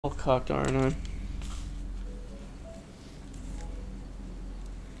All cocked, aren't I?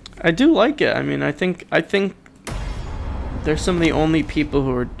 I do like it. I mean, I think they're some of the only people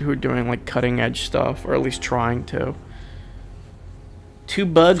who are doing like cutting edge stuff, or at least trying to. Two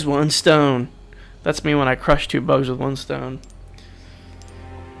bugs, one stone. That's me when I crush two bugs with one stone.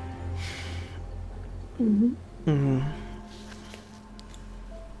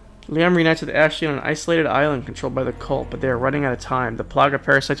 Liam reunites with Ashley on an isolated island controlled by the cult, but they are running out of time. The plague of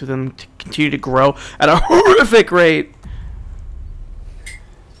parasites within them continue to grow at a horrific rate.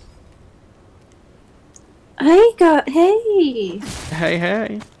 Hey.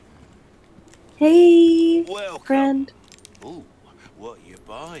 Hey. Hey, Welcome. friend. Ooh, what you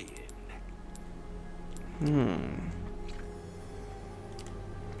buying?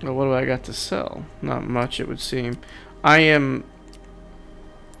 Well, what do I got to sell? Not much, it would seem. I am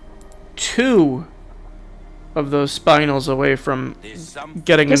 2 of those spinels away from There's some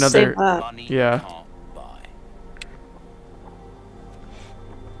getting Just another. save up. money Yeah. can't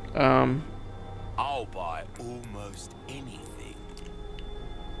buy. I'll buy almost anything.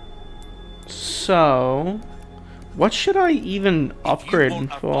 So, what should I even upgrade if you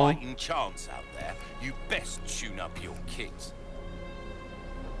want a for? fighting chance out there, you best tune up your kit.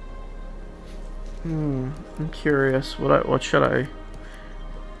 I'm curious. What should I?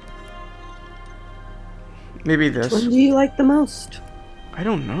 Maybe Which this. one do you like the most? I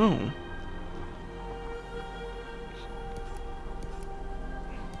don't know.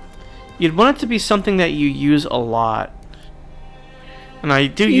 You'd want it to be something that you use a lot. And I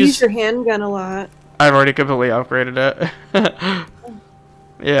do You use use. your handgun a lot. I've already completely upgraded it.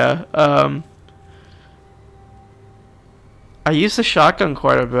 Yeah. I use the shotgun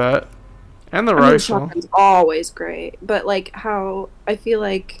quite a bit, and the I mean, rifle. shotgun's always great, but like how I feel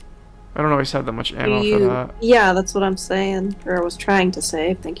like I don't always have that much ammo for you. that. Yeah, that's what I'm saying, or I was trying to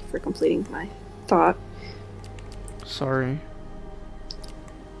say. Thank you for completing my thought. Sorry.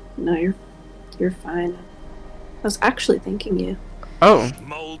 No, you're fine. I was actually thanking you. Oh,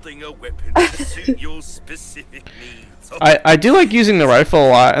 Molding a weapon to suit your specific needs. I do like using the rifle a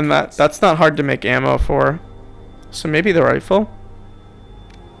lot, and that's not hard to make ammo for. So maybe the rifle.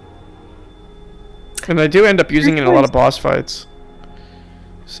 And I do end up using it in a lot of boss fights.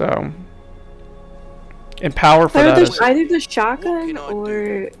 So, and power for that is. Either the shotgun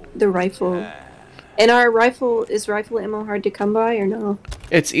or the rifle. And our rifle is rifle ammo hard to come by or no?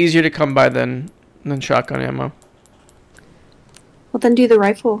 It's easier to come by than shotgun ammo. Well, then do the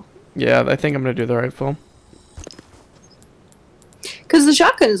rifle. Yeah, I think I'm gonna do the rifle. Because the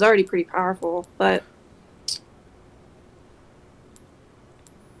shotgun is already pretty powerful, but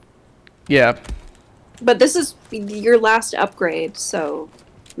Yeah. this is your last upgrade, so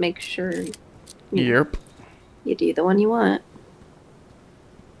make sure Yep. you do the one you want.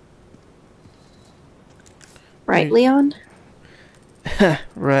 Right, Leon?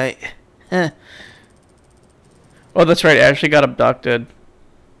 Right. Oh, that's right. Ashley got abducted.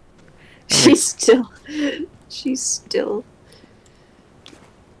 She's still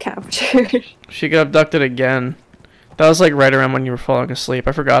captured. She got abducted again. That was like right around when you were falling asleep.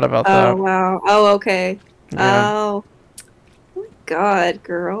 I forgot about that. Oh, wow. Oh, okay. Yeah. Oh my god,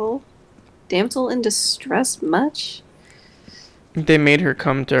 girl. Damsel in distress much? They made her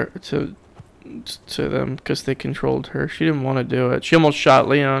come to them because they controlled her. She didn't want to do it. She almost shot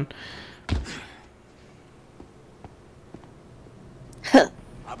Leon.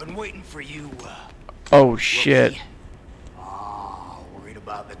 I've been waiting for you. Oh shit. Rookie. Oh, worried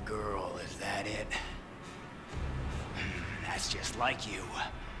about the girl, is that it? That's just like you.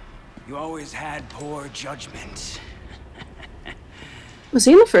 You always had poor judgment. Was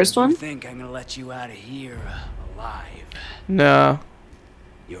he in the first You one? think I'm gonna let you out of here alive? No.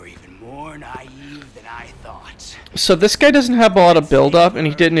 You're even more naive than I thought. So this guy doesn't have a lot of build up, and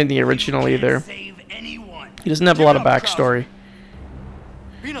he didn't in the original either. Save anyone. He doesn't have a lot of backstory.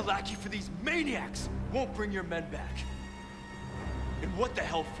 Being a lackey for these maniacs won't bring your men back. And what the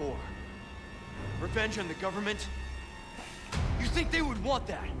hell for? Revenge on the government? You think they would want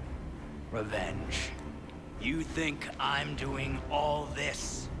that? Revenge. You think I'm doing all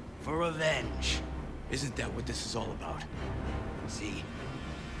this for revenge? Isn't that what this is all about? See,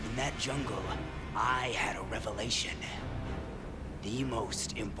 in that jungle, I had a revelation. The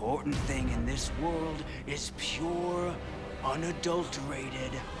most important thing in this world is pure,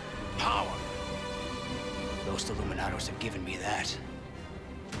 unadulterated power. Those Illuminados have given me that.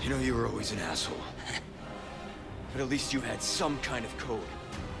 You know you were always an asshole. But at least you had some kind of code.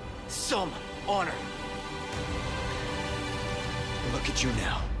 Some honor. Look at you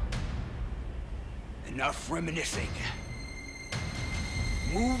now. Enough reminiscing.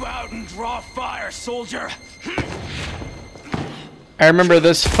 Move out and draw fire, soldier. I remember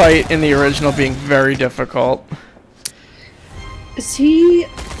this fight in the original being very difficult. Is he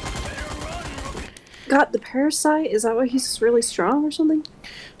got the parasite? Is that why he's really strong or something?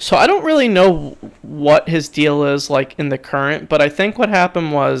 So I don't really know what his deal is like in the current, but I think what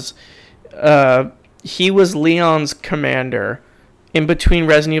happened was he was Leon's commander. In between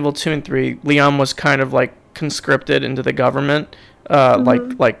Resident Evil 2 and 3, Leon was kind of like conscripted into the government,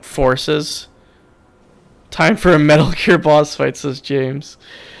 like forces. Time for a Metal Gear boss fight, says James.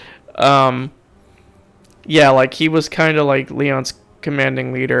 Yeah, like he was kind of like Leon's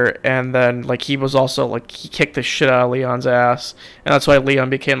commanding leader, and then like he was also like he kicked the shit out of Leon's ass, and that's why Leon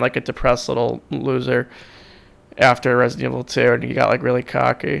became like a depressed little loser after Resident Evil 2, and he got like really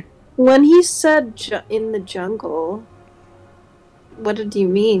cocky. When he said in the jungle, what did you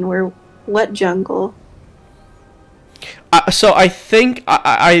mean? What jungle? So I think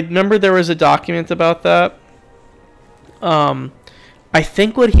I remember there was a document about that. I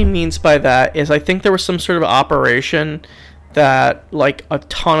think what he means by that is I think there was some sort of operation that like a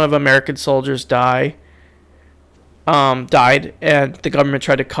ton of American soldiers died, and the government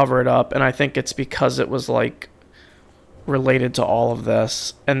tried to cover it up, and I think it's because it was like related to all of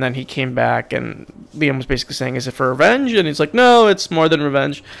this. And then he came back, and Liam was basically saying, "Is it for revenge?" And he's like, "No, it's more than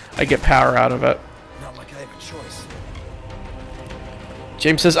revenge. I get power out of it." Not like I have a choice.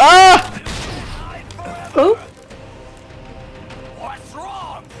 James says, "Ah!" Oh. What's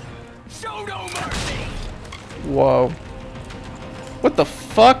wrong? Show no mercy. Whoa. What the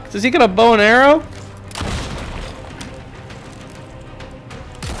fuck? Does he got a bow and arrow?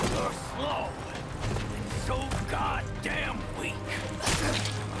 You're slow. So goddamn weak.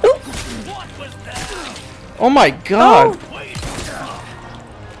 What was that? Oh my god. Oh. Wait.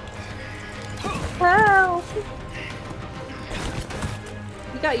 Wow.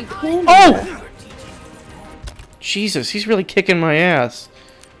 He got you pinned. Oh! Jesus, he's really kicking my ass.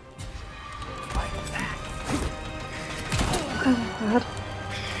 Oh god.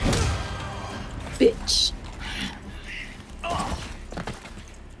 Bitch.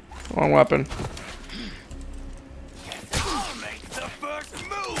 Wrong weapon. I'll make the first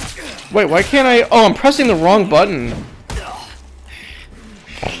move. Wait, why can't I? Oh, I'm pressing the wrong button.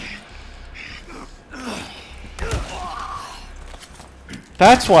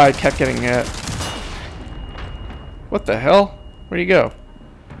 That's why I kept getting hit. What the hell? Where'd he go?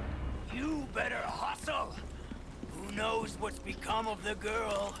 You better hustle. Who knows what's become of the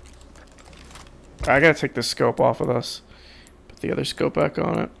girl? I gotta take this scope off of us. Put the other scope back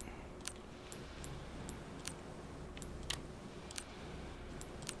on it.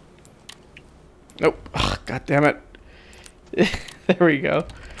 Nope. Ugh, God damn it. There we go.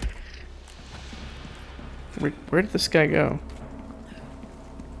 Where did this guy go?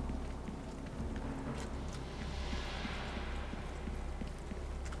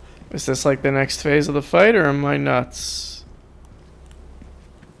 Is this like the next phase of the fight, or am I nuts?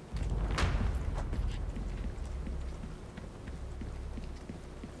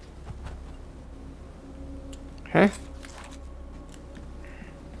 Huh?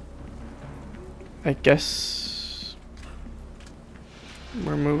 I guess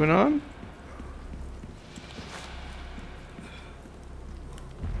we're moving on.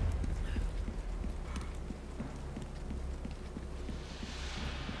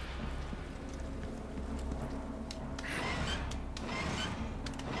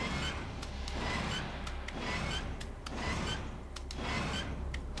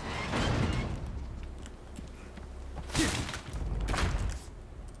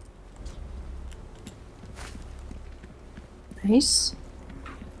 Nice.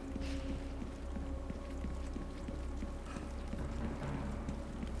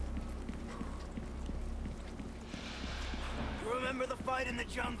 You remember the fight in the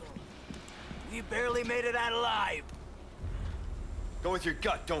jungle? We barely made it out alive. Go with your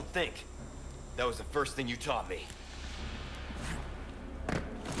gut, don't think. That was the first thing you taught me.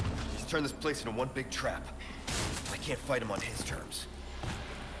 He's turned this place into one big trap. I can't fight him on his terms.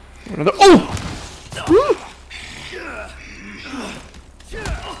 Another. Oh! Woo!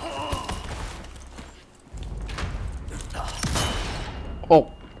 Oh,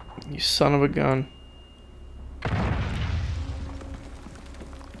 you son of a gun.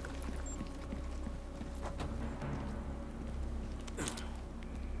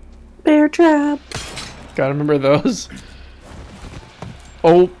 Bear trap. Gotta remember those.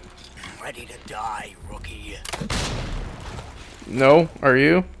 Oh, Ready to die, rookie. no, are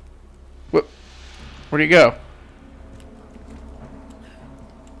you? Where'd you go?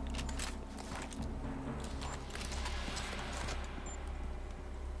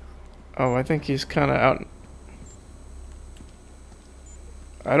 Oh, I think he's kind of out.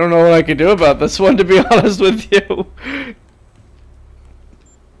 I don't know what I could do about this one, to be honest with you.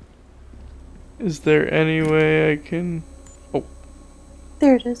 Is there any way I can... Oh.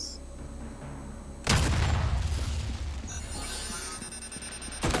 There it is.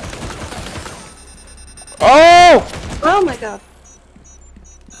 Oh! Oh my god.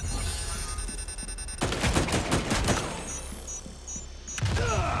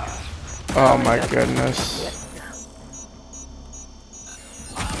 Oh my goodness.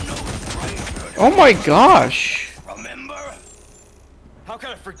 Oh my gosh. Remember? How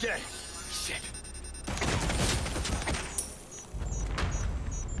can I forget? Shit.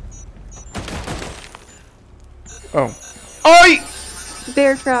 Oh. Oi!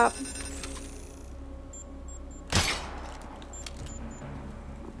 Bear trap.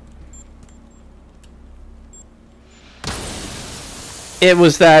 It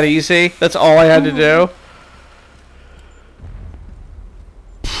was that easy. That's all I had to do.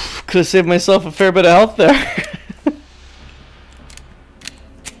 Could have saved myself a fair bit of health there.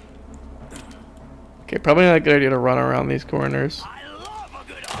 Okay, probably not a good idea to run around these corners. I love a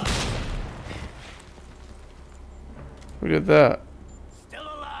good hunt. Who did that? Still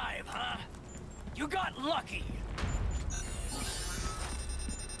alive, huh? You got lucky.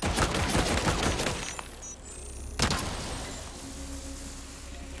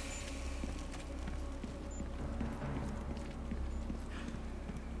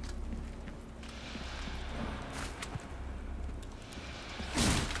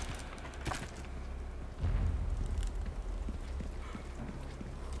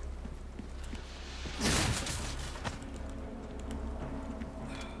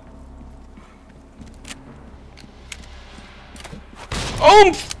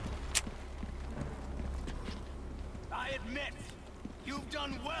 Oomph! I admit, you've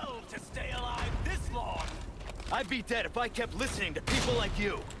done well to stay alive this long. I'd be dead if I kept listening to people like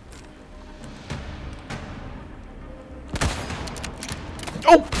you.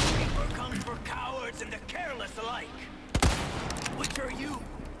 Oh! Paper comes for cowards and the careless alike. Which are you?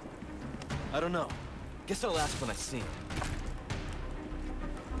 I don't know. Guess I'll ask when I see him.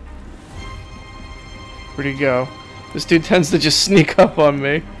 Where'd he go? This dude tends to just sneak up on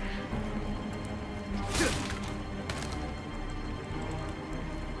me.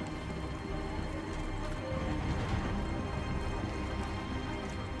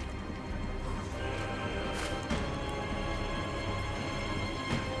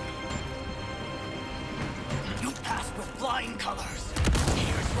 You passed with flying colors.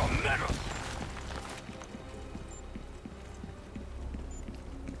 Here's your medal.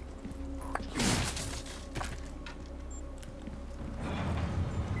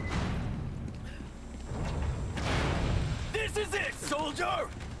 This is it, soldier!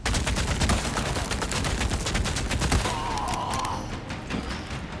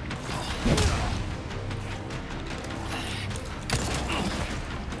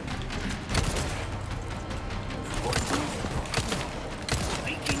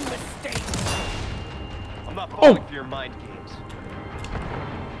 Making mistakes. I'm not falling for your mind games.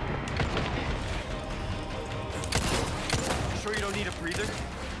 You sure you don't need a breather?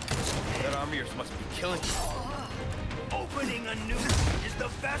 That arm of yours must be killing you. Opening a new is the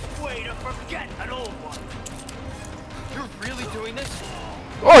best way to forget an old one. You're really doing this?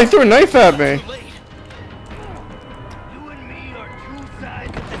 Oh, he threw a knife at me. Too late. You and me are two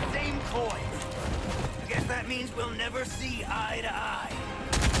sides of the same coin. I guess that means we'll never see eye to eye.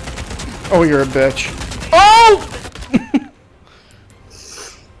 Oh, you're a bitch. Oh!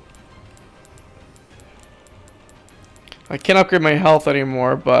 I can't upgrade my health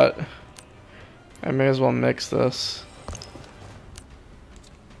anymore, but I may as well mix this.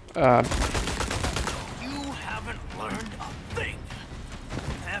 You haven't learned a thing.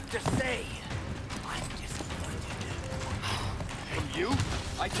 I have to say, I'm disappointed. From you?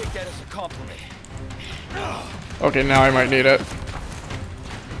 I take that as a compliment. Okay, now I might need it.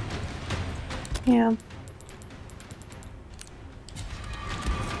 Yeah. You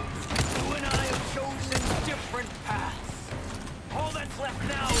and I have chosen different paths. All that's left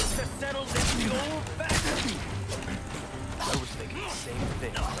now is to settle this the old-fashioned. I was thinking the same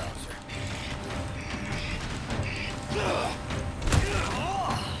thing, Browser.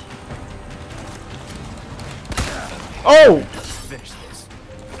 Oh! Let's finish this,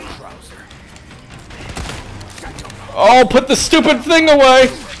 Browser. Oh, put the stupid thing away!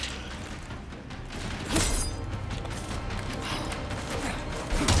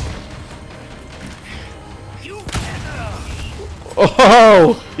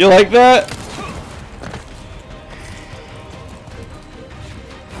 Oh, you like that?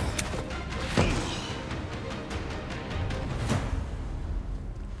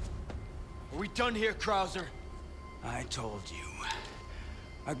 done here, Krauser? I told you.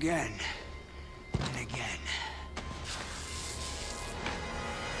 Again and again.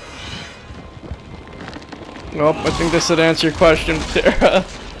 Well, I think this would answer your question, Tara.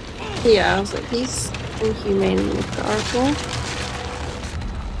 Yeah, I was like, he's inhumanely powerful.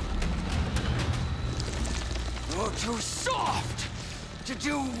 You're too soft to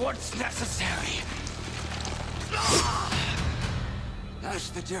do what's necessary. That's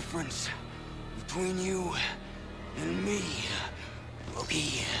the difference between you and me,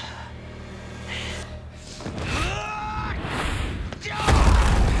 Loki.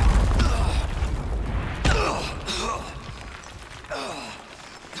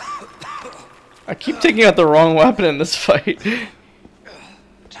 I keep taking out the wrong weapon in this fight.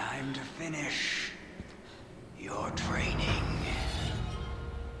 Time to finish your training.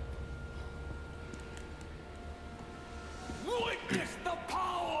 Witness the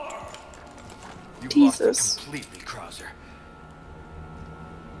power! You Jesus. lost it completely, Krauser.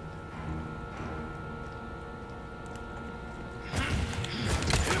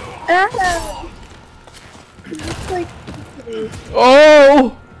 Ah! It's like...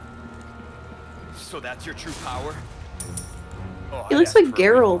 Oh! So that's your true power? Oh, He looks like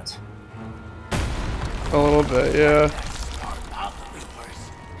Geralt. A little bit, yeah.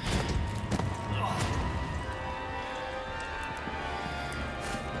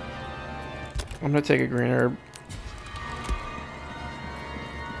 I'm gonna take a green herb.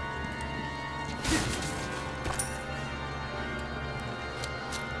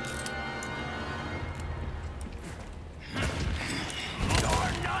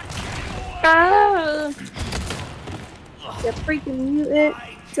 Ah! You freaking mutant.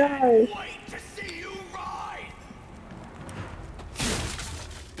 Die.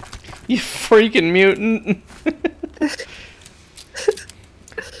 You freaking mutant!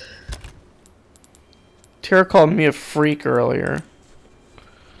 Tara called me a freak earlier.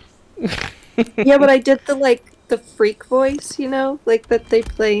 Yeah, but I did the freak voice, you know, like that they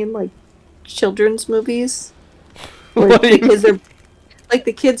play in like children's movies. Where What do the you kids are like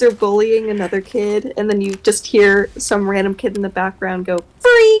the kids are bullying another kid, and then you just hear some random kid in the background go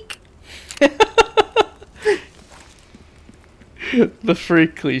freak. The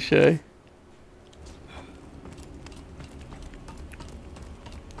freak cliche.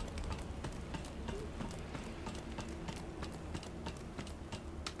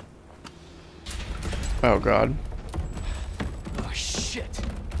 Oh god. Oh shit.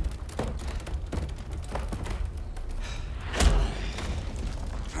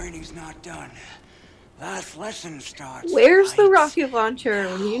 Training's not done. Last lesson starts. Where's the tonight. rocket launcher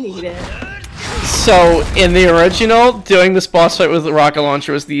when you need it? So, in the original, doing this boss fight with the rocket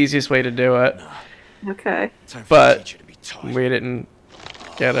launcher was the easiest way to do it. Okay. Time for But the teacher to be taught. we didn't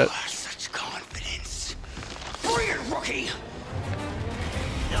get it. Such confidence. Bring it, rookie.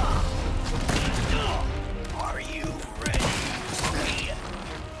 Are you ready?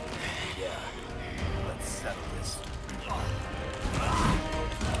 Yeah. Let's settle this.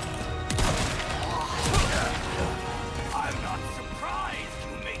 I'm not surprised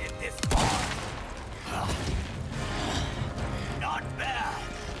you made it this far. Not bad.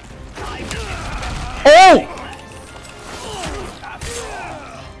 Oh! After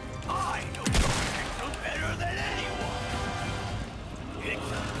all, I know your potential better than anyone. It's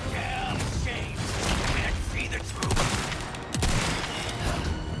a damn shame you can't see the truth.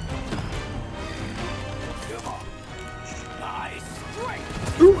 Come on. My strength.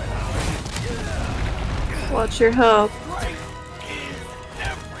 Watch your health. Strength is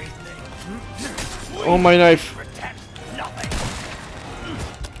everything. Oh, my knife. Protect nothing.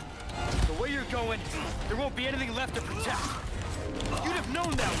 The way you're going, there won't be anything left to protect. You'd have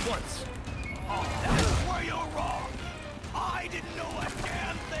known that once. Oh, that's where you're wrong. I didn't know a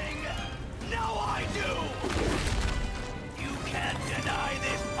damn thing. Now I do. You can't deny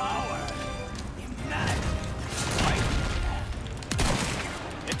this power. Imagine, right?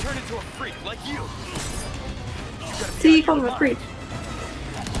 And turn into a freak like you. See, you call him a freak.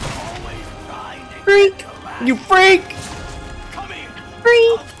 Always trying to Freak! get the last. You freak! Come here.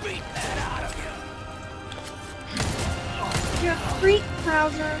 Freak! I'll beat that out of you. You're a freak,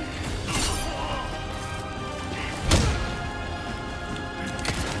 Krauser.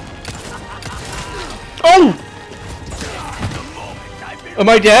 Oh! Am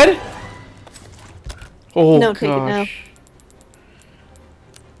I dead? Oh, No, gosh. take it now.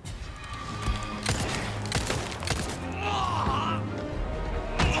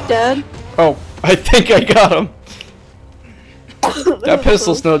 Dead? Oh, I think I got him. That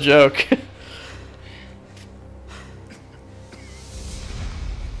pistol's no joke.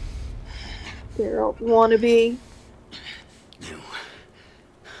 Geralt wannabe. Do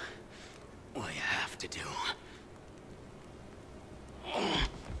what you have to do.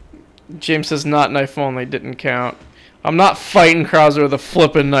 James says not knife only, didn't count. I'm not fighting Krauser with a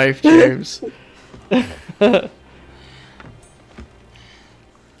flippin' knife, James.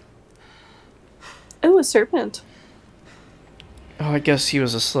 Oh, a serpent. Oh, I guess he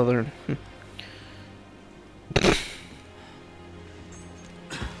was a Slytherin.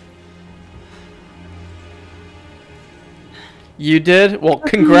 You did? Well,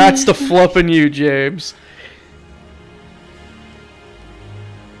 congrats to flipping you, James.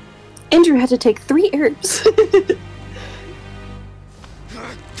 Andrew had to take 3 herbs.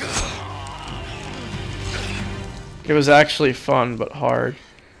 It was actually fun, but hard.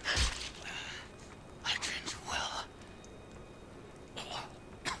 I trained you well.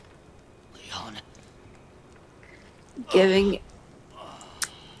 Leon. Giving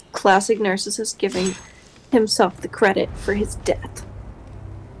classic narcissist giving himself the credit for his death.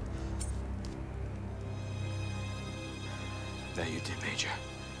 That you did, Major.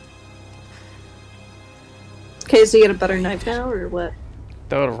 Okay, so you get a better knife now, or what?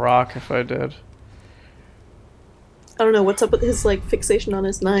 That would rock if I did. I don't know, what's up with his, like, fixation on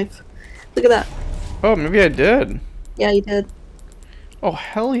his knife? Look at that. Oh, maybe I did. Yeah, you did. Oh,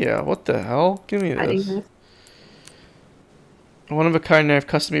 hell yeah. What the hell? Give me Hiding this. knife. A one-of-a-kind knife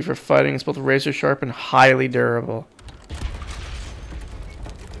custom made for fighting. It's both razor sharp and highly durable.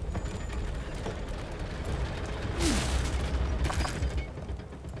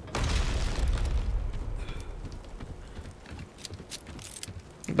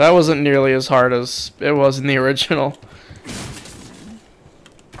 That wasn't nearly as hard as it was in the original.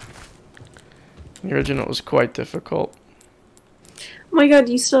 The original was quite difficult. Oh my god,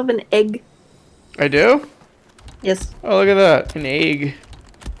 you still have an egg. I do? Yes. Oh, look at that. An egg.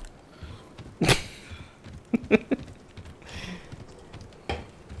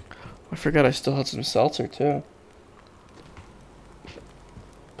 I forgot I still had some seltzer, too.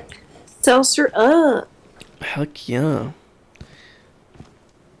 Seltzer up. Heck yeah.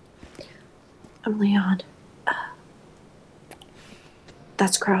 I'm Leon.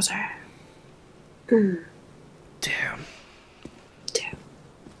 That's Krauser. Damn. Damn.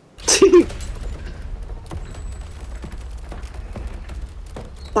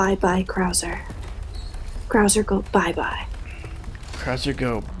 Bye-bye, Krauser. Krauser, go bye-bye. Krauser,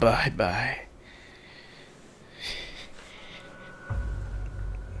 go bye-bye.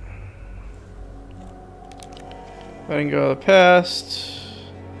 Letting go of the past.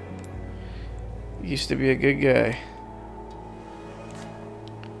 Used to be a good guy.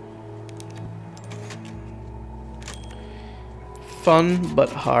 Fun but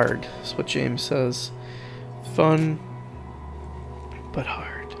hard, is what James says. Fun but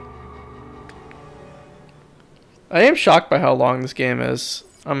hard. I am shocked by how long this game is.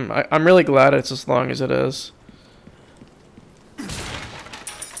 I'm really glad it's as long as it is.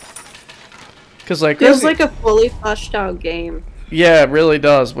 Cause like Feels like a fully fleshed out game. yeah, it really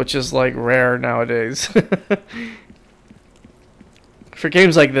does, which is like rare nowadays. For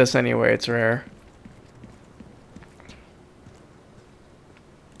games like this anyway, it's rare.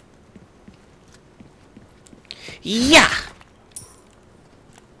 Yeah.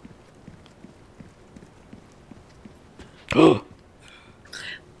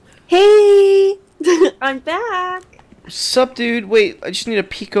 Hey! I'm back! Sup, dude? Wait, I just need to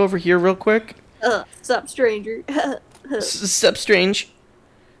peek over here real quick. Sup, stranger? Sup, strange?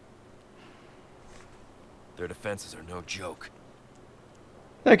 Their defenses are no joke.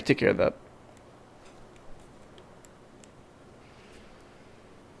 I can take care of that.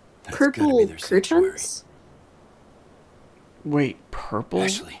 That's gotta be Purple their sanctuary. curtains? Wait, purple?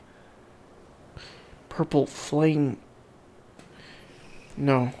 Ashley, Purple flame.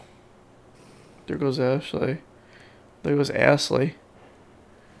 No. There goes Ashley. There goes Ashley.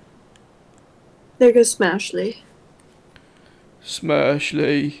 There goes Smashley.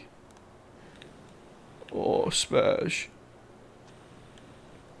 Smashley. Oh, smash.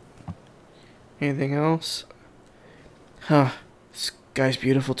 Anything else? Huh. This guy's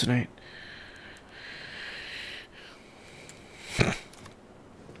beautiful tonight.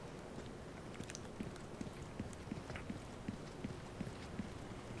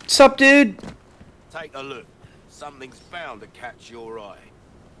 Sup, dude? Take a look. Something's bound to catch your eye.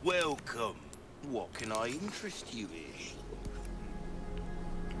 Welcome. What can I interest you in?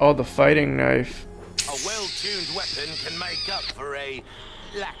 Oh, the fighting knife. A well-tuned weapon can make up for a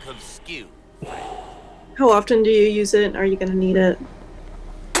lack of skill. How often do you use it? Are you gonna need it?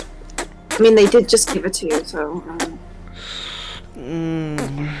 I mean, they did just give it to you, so...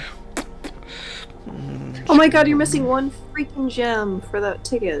 Oh my god, you're missing one freaking gem for that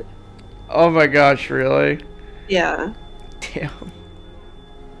ticket. Oh my gosh, really? Yeah. Damn.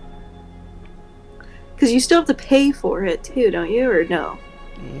 Because you still have to pay for it too, don't you? Or no?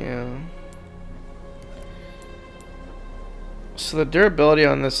 Yeah. So the durability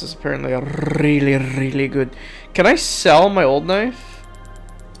on this is apparently really, really good. Can I sell my old knife?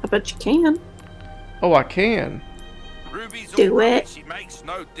 I bet you can. Oh, I can. Ruby's Do all right, it. she makes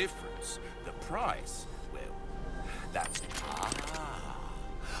no difference. The price, well, that's...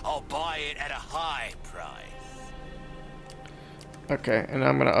 I'll buy it at a high price. Okay, and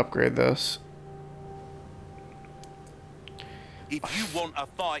I'm gonna upgrade this. If you want a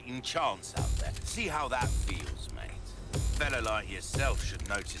fighting chance out there, see how that feels, mate. A fella like yourself should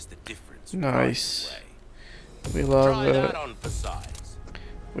notice the difference. Nice. Right We away. love Try it. that on for size.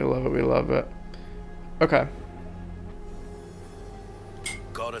 We love it. We love it. Okay.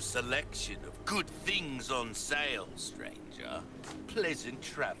 Got a selection of good things on sale, stranger. Pleasant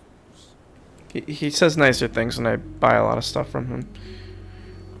travels. He says nicer things when I buy a lot of stuff from him.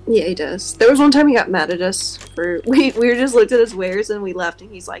 Yeah, he does. There was one time he got mad at us for we were just looked at his wares and we left and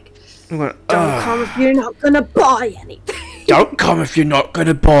he's like, He went, "Don't come if you're not gonna buy anything." Don't come if you're not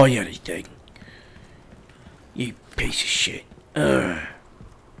gonna buy anything. You piece of shit. Ugh.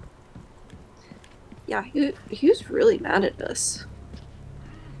 Yeah, he was really mad at us.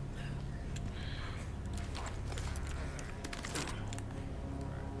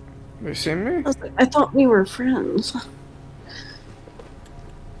 You seen me? I was like, I thought we were friends.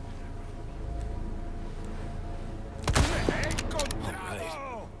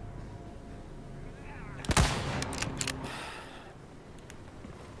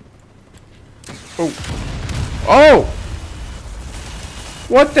 Oh. Oh!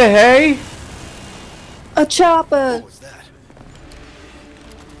 What the hey? A chopper. What was that?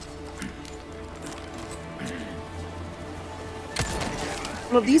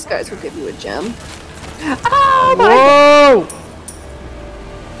 One of these guys will give you a gem. Oh my Whoa! God!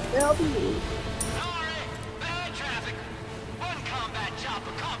 Help me. Sorry, bad traffic. One combat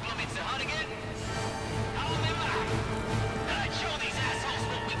chopper compliments the Hunnigan. Hold them back. Let's show these assholes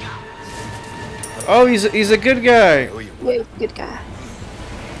what we got. Oh, he's a good guy. Yeah, good guy.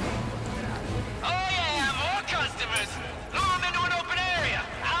 Oh yeah, more customers. Lure them into an open area.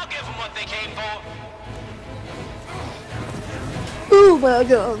 I'll give them what they came for. Oh my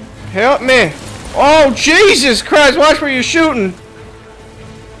God. Help me! Oh, Jesus Christ! Watch where you're shooting.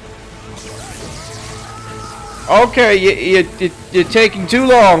 Okay, you're taking too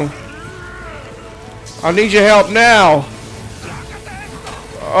long. I need your help now.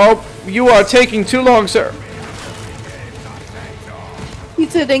 Oh, you are taking too long, sir.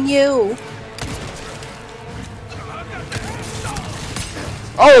 He's hitting you.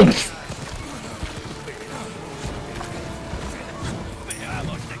 Oh!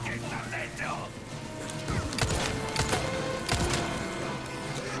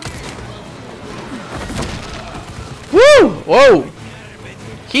 Woo! Whoa!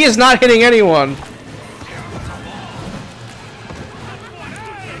 He is not hitting anyone.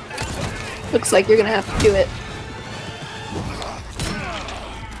 Looks like you're gonna have to do it.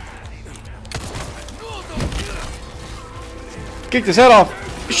 Kick his head off.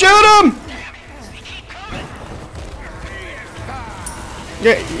 Shoot him!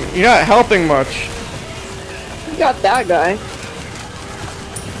 Yeah, you're not helping much. You got that guy.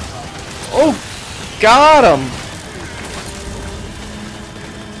 Oh, got him.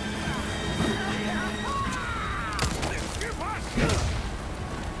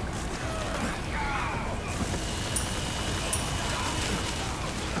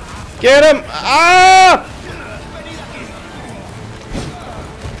 Get him! Ah!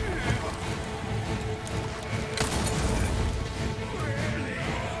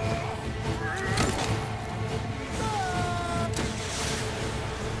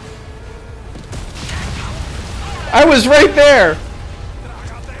 I was right there!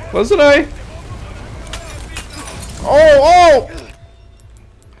 Wasn't I? Oh, oh!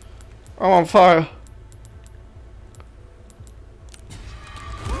 I'm on fire.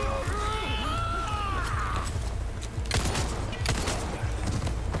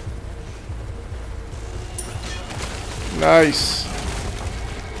 Nice.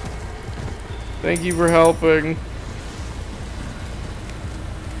 Thank you for helping.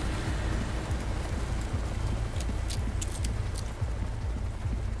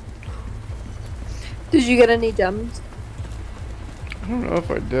 Did you get any gems? I don't know if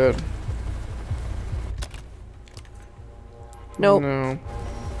I did. Nope. No.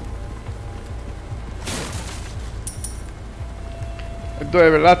 I do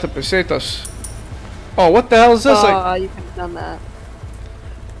have a lot of pesetas. Oh, what the hell is this? Oh, you could have done that.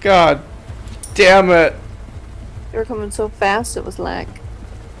 God damn it. They were coming so fast, it was like...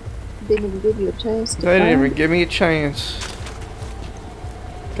 Didn't even give you a chance to They didn't even find. give me a chance.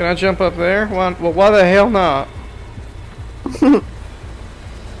 Can I jump up there? Well, why the hell not?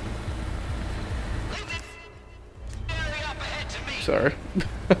 Sorry.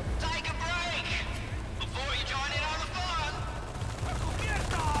 Take a break before you join in on the fun.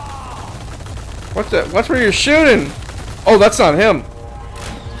 What's that? What's where you're shooting? Oh, that's not him.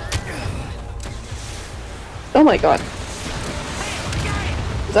 Oh my god.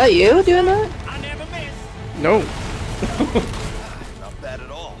 Is that you doing that? I never miss. No. Not bad at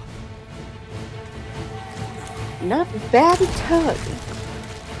all. Not bad at all.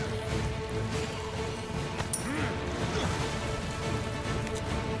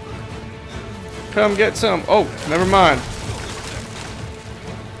 Come get some. Oh, never mind.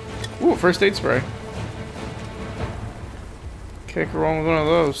 Ooh, first aid spray. Can't go wrong with one of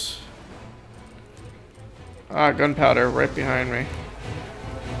those. Ah, gunpowder right behind me.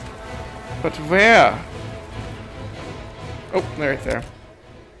 But where? Oh, right there.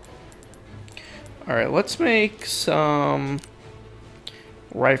 Alright, let's make some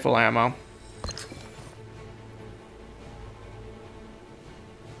rifle ammo.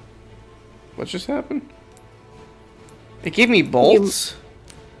 What just happened? It gave me bolts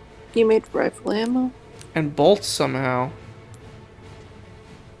You made rifle ammo? and bolts somehow.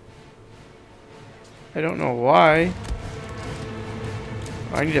 I don't know why.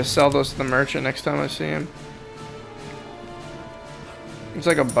 I need to sell those to the merchant next time I see him. It's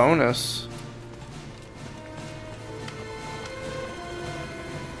like a bonus.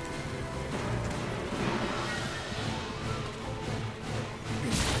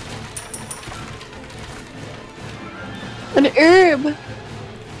 An herb!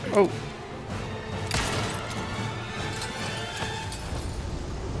 Oh.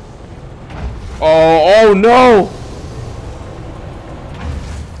 Oh no!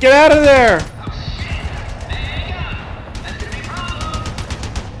 Get out of there!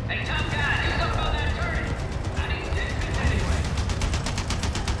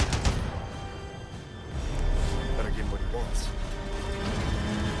 Better give him what he wants.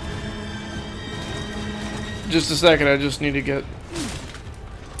 Just a second, I just need to get...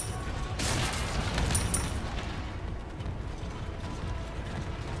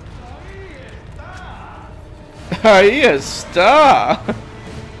 Ahí está!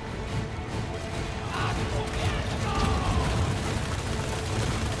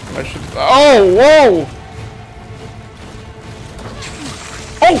 I should... Oh, whoa!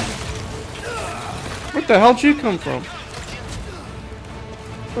 Oh! Where the hell did you come from?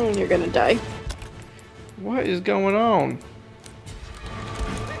 You're gonna die. What is going on?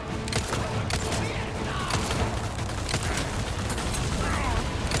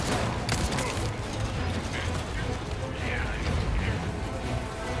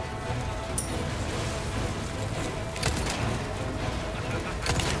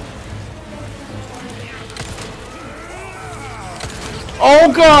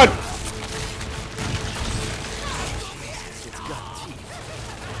 Oh God! It's got teeth.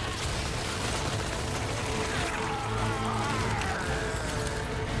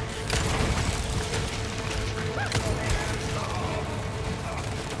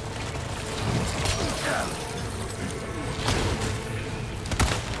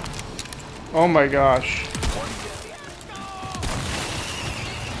 Oh my gosh.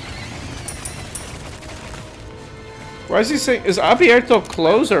 Why is he saying, is Abierto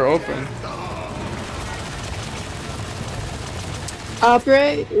closed or open?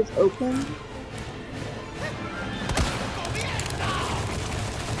 Abre is open.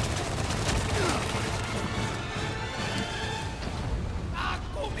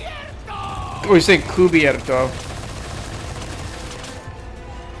 Oh, he's saying Cubierto.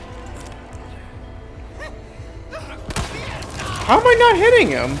 How am I not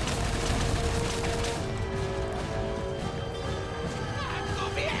hitting him?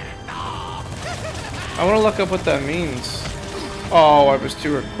 I want to look up what that means. Oh, I was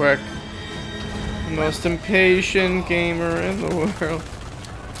too quick. Most impatient gamer in the world.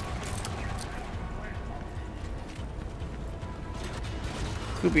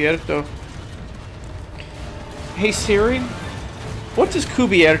 Cubierto. Hey Siri, what does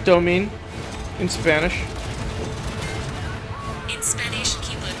cubierto mean in Spanish? In Spanish,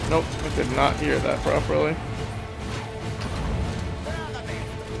 cubierto. Nope, I did not hear that properly.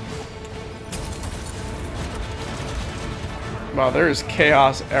 Wow, there is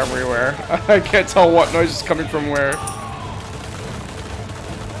chaos everywhere. I can't tell what noise is coming from where.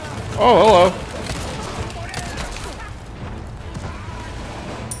 Oh, hello.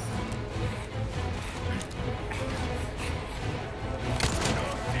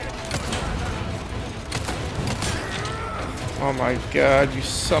 Oh my god, you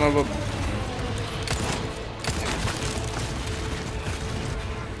son of a...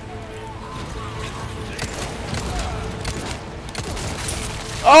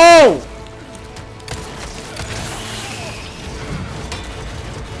 Oh!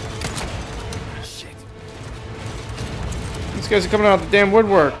 Shit. These guys are coming out of the damn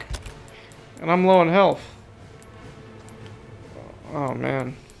woodwork. And I'm low on health. Oh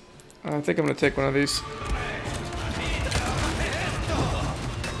man. I think I'm gonna take one of these.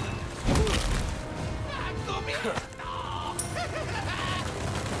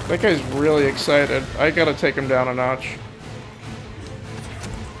 That guy's really excited. I gotta take him down a notch.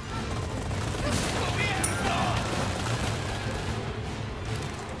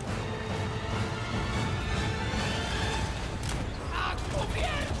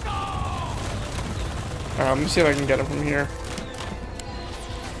 Alright, let me see if I can get him from here.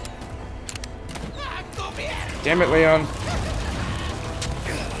 Damn it, Leon.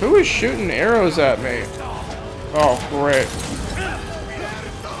 Who is shooting arrows at me? Oh, great.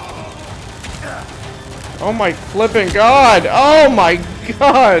 Oh my flipping god! Oh my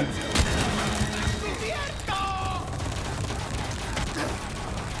god!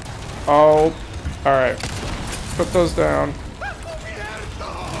 Oh, alright. Put those down.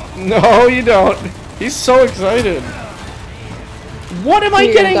 No, you don't. He's so excited. What am I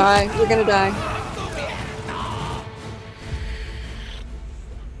getting? You're gonna die.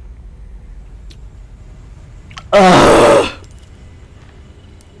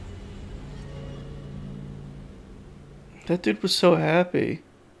 That dude was so happy.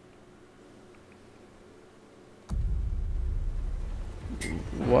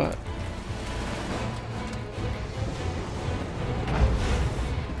 What?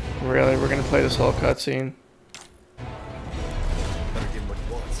 Really? We're gonna play this whole cutscene? Better give him what he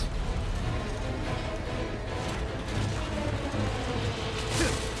wants.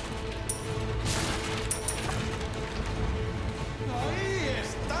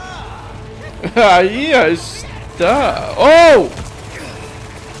 Ahí está. Oh!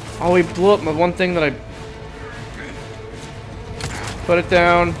 Oh, he blew up my one thing that I... Put it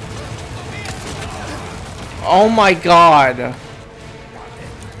down. Oh my god.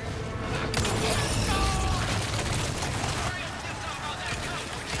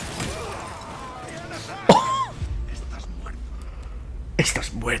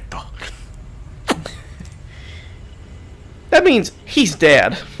 Estás muerto. That means he's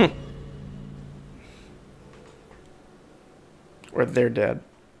dead. Or they're dead.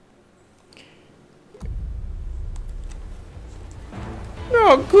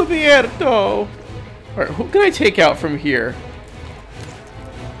 No, cubierto. Alright, who can I take out from here?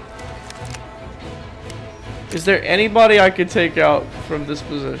 Is there anybody I could take out from this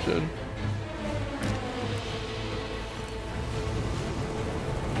position?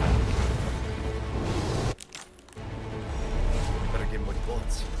 Better give him what he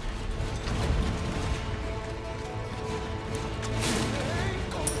wants.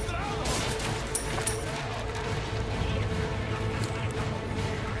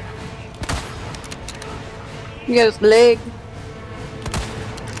 You got his leg.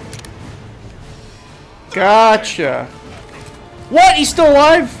 Gotcha. What? He's still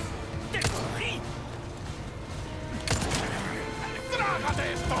alive?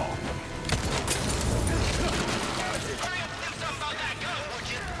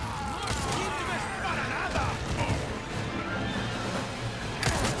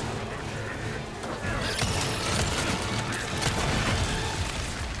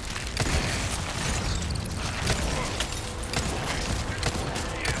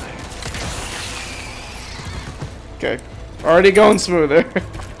 Okay. Already going smoother.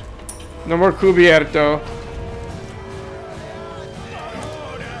 No more cubierto.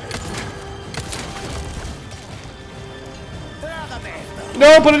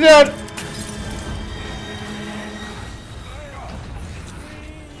 No, put it down!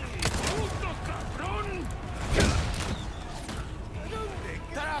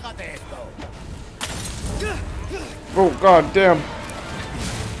 Oh, god damn.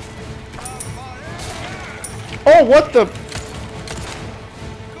 Oh, what the?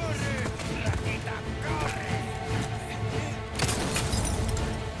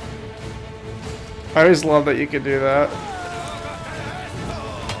 I always love that you could do that.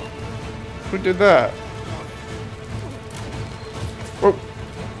 Who did that? Oh.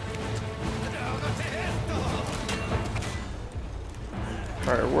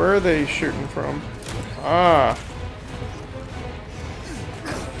 Alright, where are they shooting from? Ah.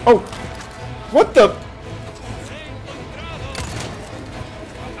 Oh! What the?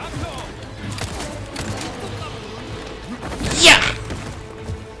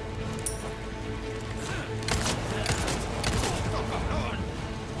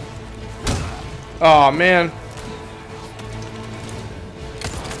 Oh man.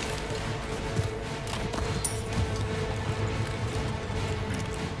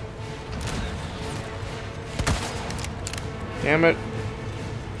 Damn it.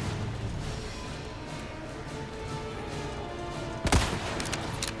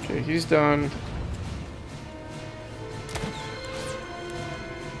 Okay, he's done.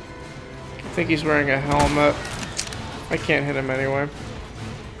 I think he's wearing a helmet. I can't hit him anyway.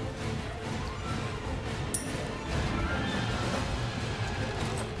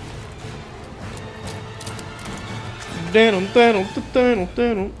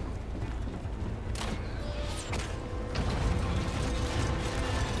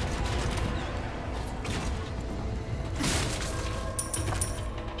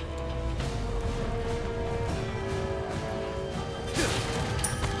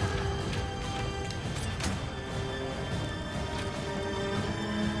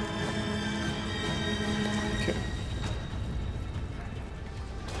 Okay.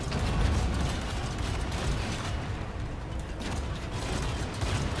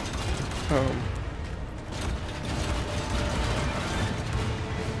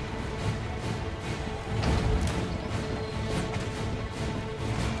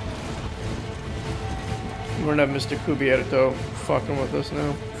 We're gonna have Mr. Cubierto fucking with us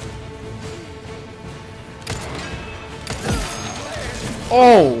now.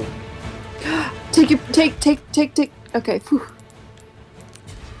 Oh! Take. Okay. Whew.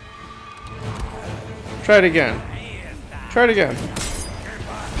 Try it again. Try it again.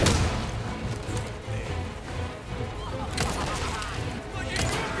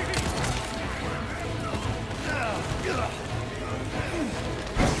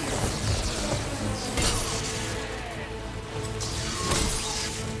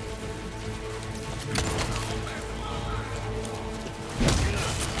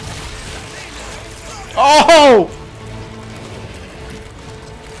 Oh!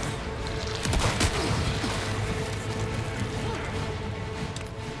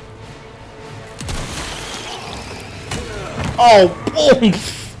 Oh, boom!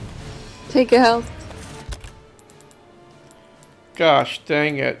 Take a health. Gosh,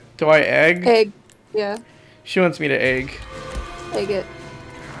 dang it. Do I egg? Egg. Yeah. She wants me to egg. Egg it.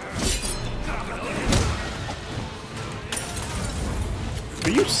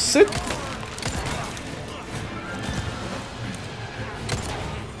 Will you sit?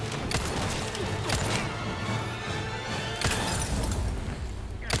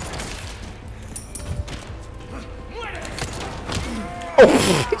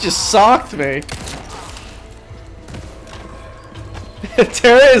 Oh, he just socked me.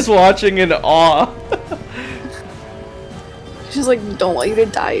 Tara is watching in awe. She's like, don't want you to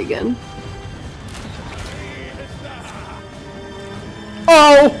die again.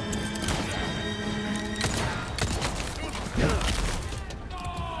 Oh!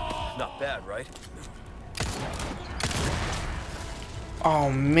 Not bad, right? Oh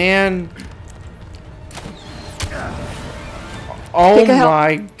man. Oh Take a help.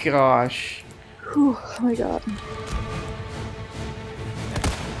 my gosh. Whew, oh my god.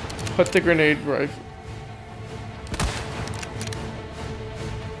 Put the grenade rifle.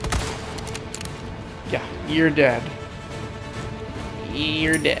 Yeah, you're dead.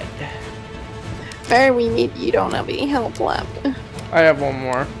 You're dead. Where we meet, you don't have any health left. I have one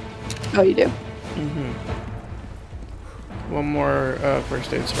more. Oh, you do? Mm-hmm. One more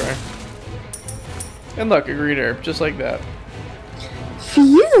first aid spray. And look, a green herb, just like that.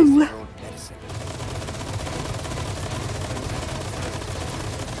 Phew! Mike!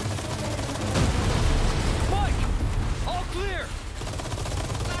 All clear!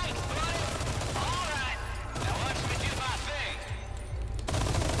 Thanks, buddy. All right. Now watch me do my thing.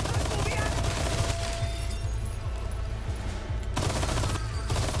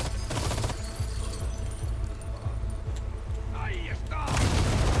 Ahí está!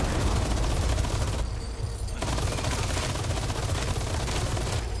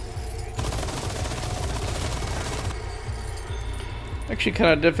 Actually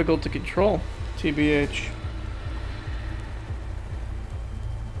kind of difficult to control, TBH.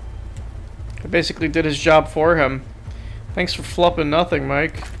 I basically did his job for him. Thanks for flopping nothing,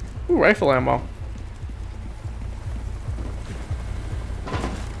 Mike. Ooh, rifle ammo.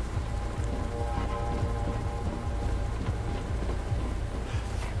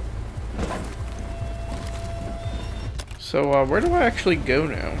 So, where do I actually go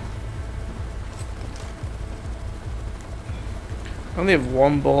now? I only have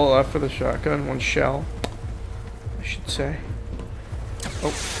one bullet left for the shotgun, one shell, I should say.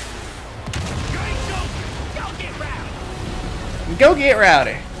 Oh. Go get rowdy. Go get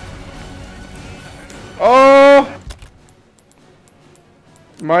rowdy. Oh!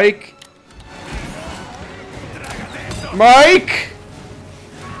 Mike? Mike?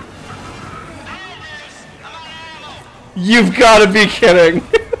 You've got to be kidding.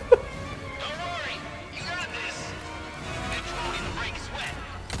 Don't worry, you got this. Bitch won't even break a sweat.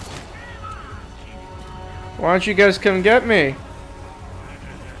 Why don't you guys come get me?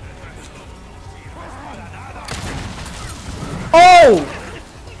 Oh!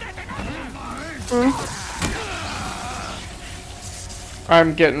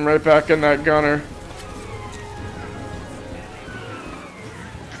 I'm getting right back in that gunner.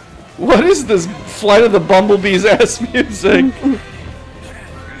 What is this Flight of the Bumblebees ass music?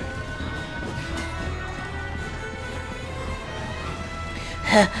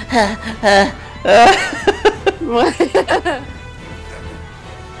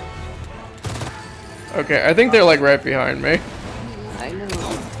 Okay, I think they're like right behind me. I know.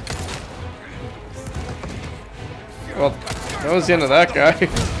 Well, that was the end of that guy.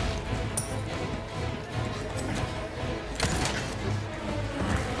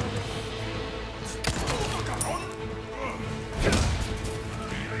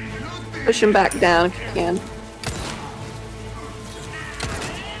 Push him back down if you can.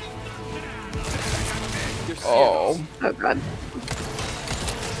 Oh. Oh god.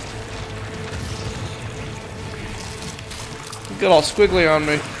 Get all squiggly on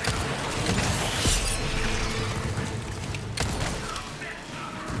me.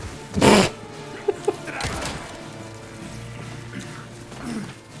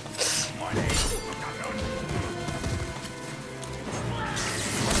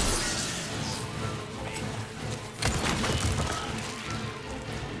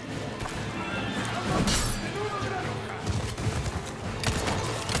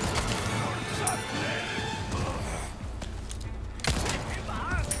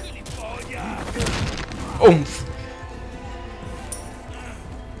 Oomph.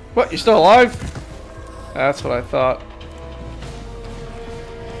 What? You still alive? That's what I thought.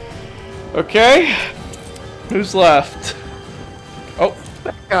 Okay. Who's left? Oh.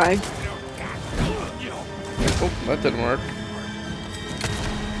 That guy. Oh, that didn't work.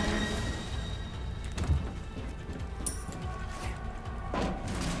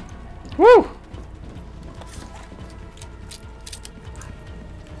 Woo!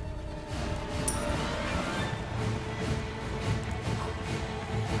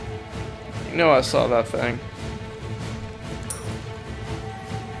 You know I saw that thing.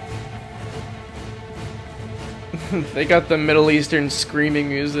 They got the Middle Eastern screaming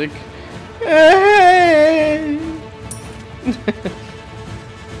music.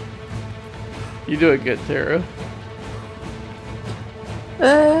 You do it good, Tara.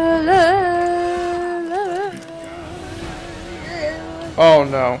 Oh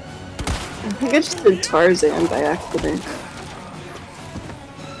no. I think I just did Tarzan by accident.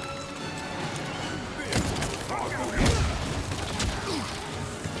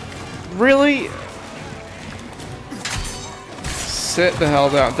 Really? Sit the hell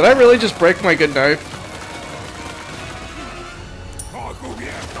down. Did I really just break my good knife?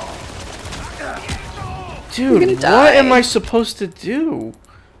 Dude, what am I supposed to do?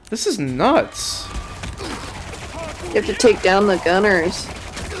 This is nuts. You have to take down the gunners.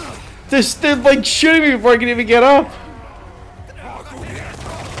 They're like shooting me before I can even get up.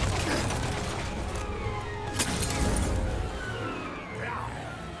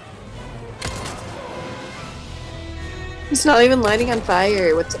 It's not even lighting on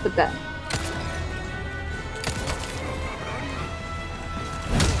fire. What's up with that?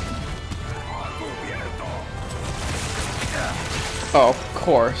 Oh, of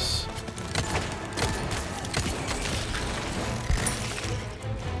course.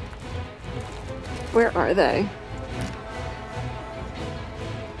 Where are they?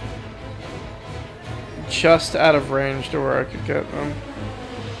 Just out of range to where I could get them.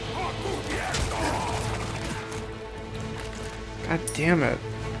 God damn it.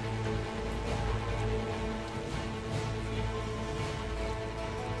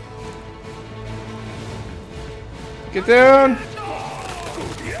 Get down!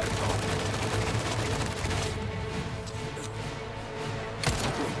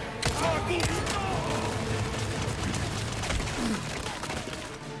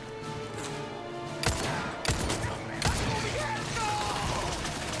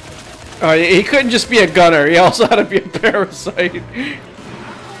 Oh, he couldn't just be a gunner, he also had to be a parasite.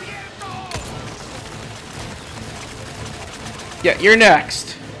 Yeah, you're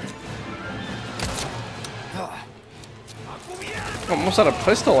next. Almost out of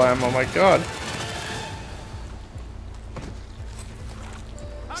pistol ammo, my god.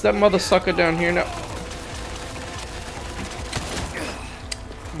 Is that mother sucker down here now?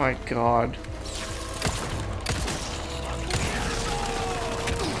 my god.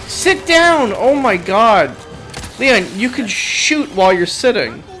 Sit down! Oh my god. Leon, you can shoot while you're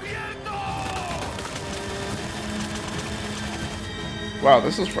sitting. Wow,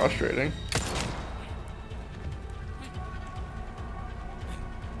 this is frustrating.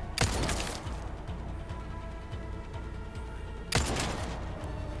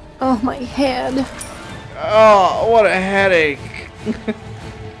 Oh, my head. Oh, what a headache.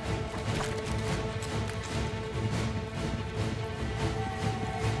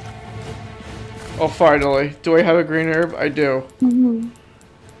 Oh, finally. Do I have a green herb? I do. Mm-hmm.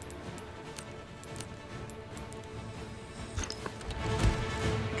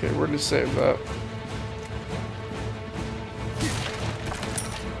 Okay, we're gonna save that.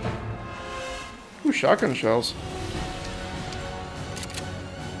 Ooh, shotgun shells.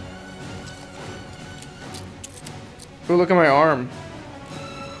 Ooh, look at my arm.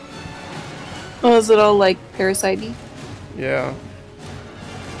 Oh, is it all like parasite-y? Yeah.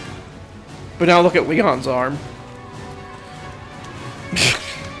 But now look at Leon's arm.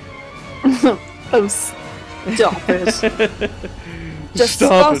 Oh, stop it.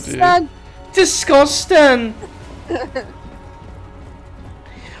 Stop it, dude. Disgusting!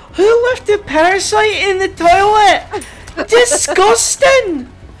 Who left a parasite in the toilet? Disgusting!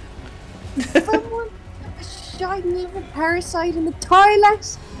 Someone shot me with a parasite in the toilet.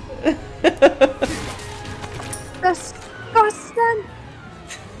 Disgusting.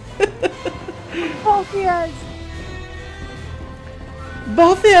 Both of us.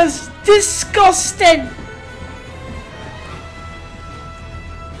 Both of us. Disgusting!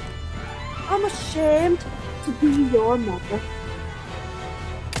 I'm ashamed to be your mother.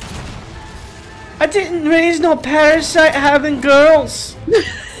 I didn't raise no parasite having girls.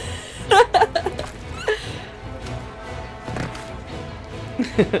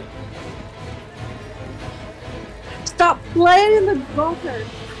 Stop playing in the gutter.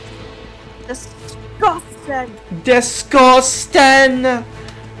 Disgusting. Disgusting!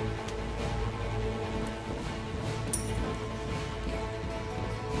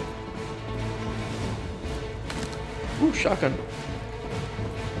 Ooh, shotgun.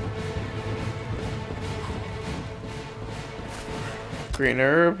 Green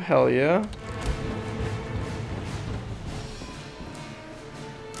herb, hell yeah.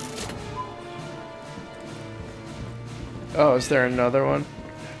 Oh, is there another one?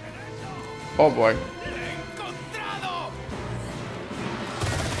 Oh boy.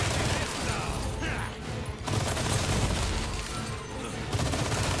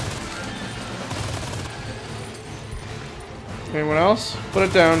 Anyone else? Put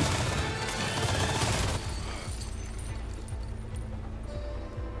it down.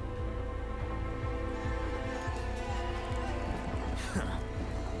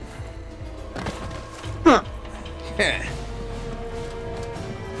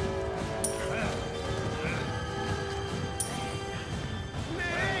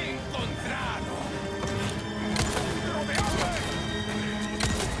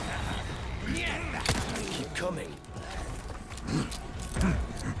 Keep coming.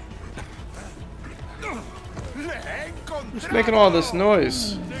 Who's making all this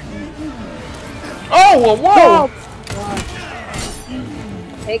noise? Oh, whoa!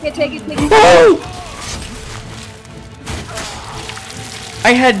 Take it. Whoa!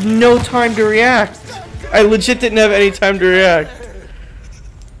 I had no time to react. I legit didn't have any time to react.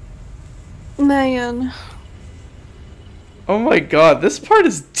 Man. Oh my god, this part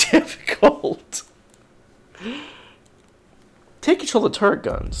is difficult. Take control of the turret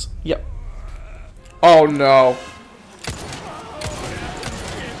guns. Yep. Oh no.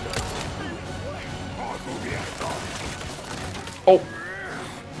 Oh.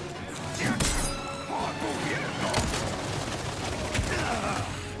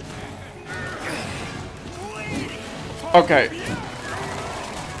 Okay.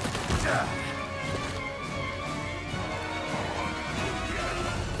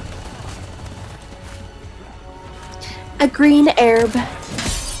 A green herb.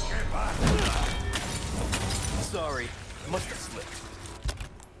 Sorry, must have slipped.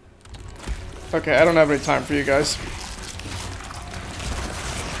 Okay, I don't have any time for you guys.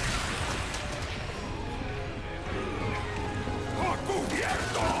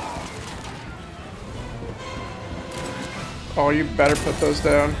 Oh, you better put those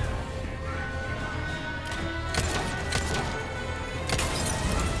down.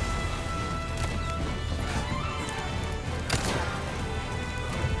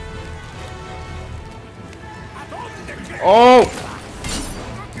 Oh!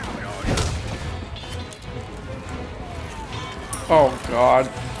 Oh, God.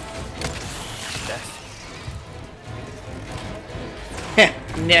 death. Heh,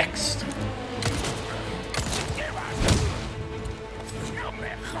 next.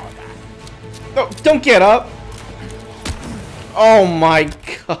 Oh, don't get up. Oh my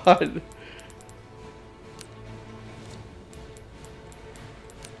god.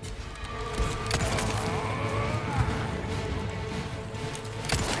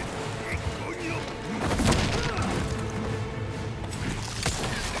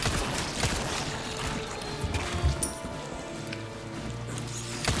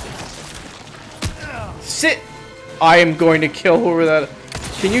 Sit! I am going to kill whoever that.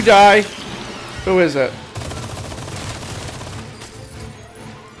 Can you die? Who is it?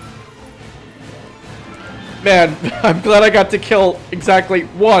 Man, I'm glad I got to kill exactly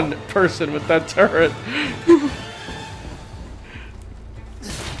one person with that turret.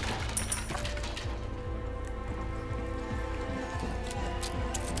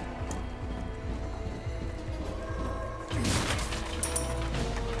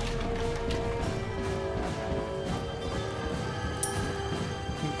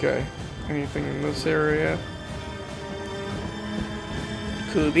 Okay, anything in this area?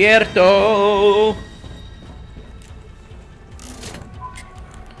 Cubierto!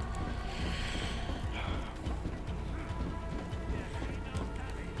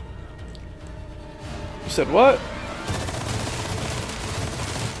 You said what?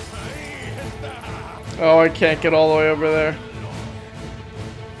 Oh, I can't get all the way over there.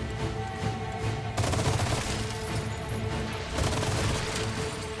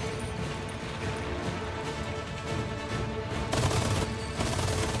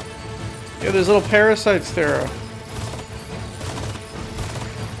 Yeah, there's little parasites there.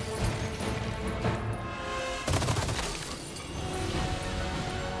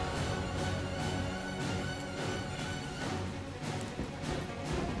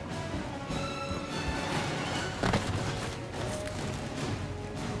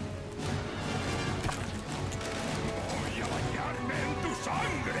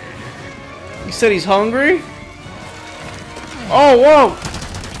 He said he's hungry? Oh, whoa!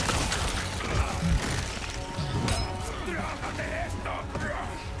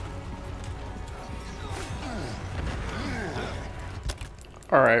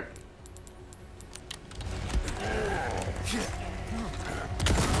 Alright.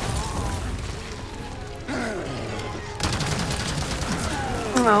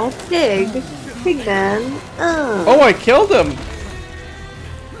 Oh, pig. Pig man. Oh, I killed him!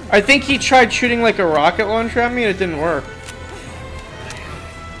 I think he tried shooting like a rocket launcher at me and it didn't work.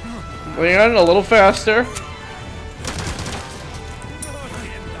 Wait on it a little faster.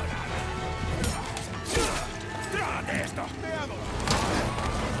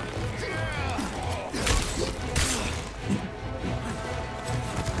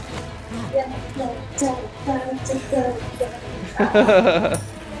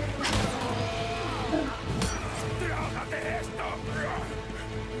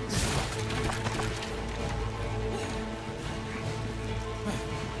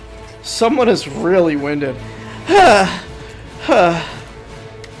 Someone is really winded.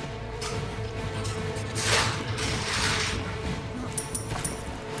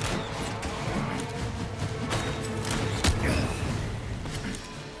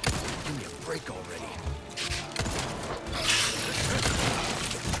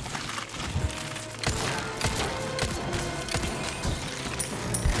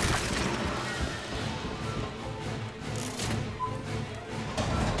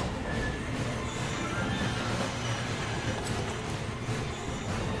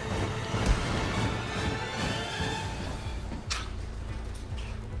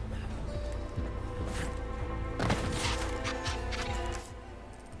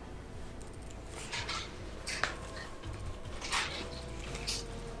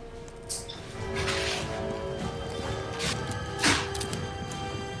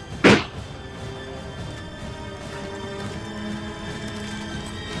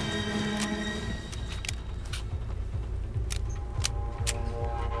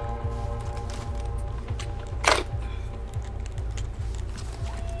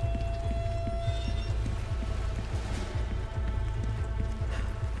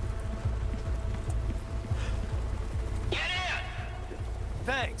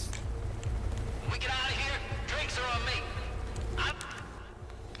 Thanks. When we get out of here, drinks are on me.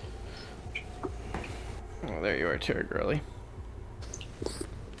 Oh, there you are, too, girly.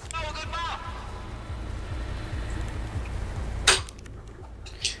 Oh, goodbye.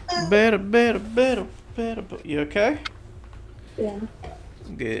 Better. You okay? Yeah.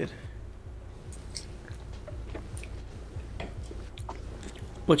 Good.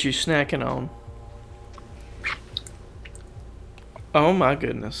 What you snacking on? Oh my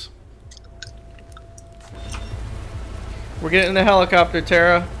goodness. We're getting in the helicopter,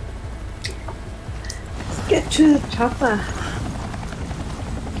 Tara. Let's get to the chopper.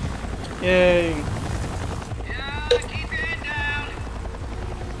 Yay. Yeah, keep your head down.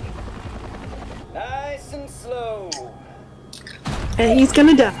 Nice and slow. And he's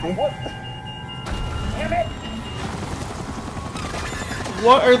gonna die. Damn it!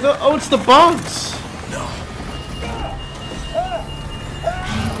 What are the... Oh, it's the bugs!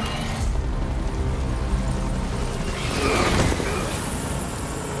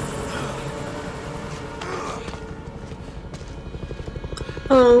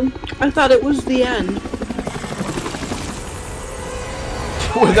 I thought it was the end.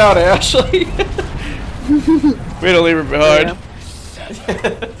 Without Ashley? Way to leave her behind.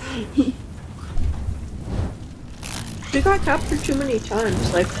 We got captured too many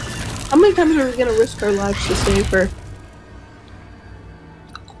times. Like, how many times are we gonna risk our lives to save her?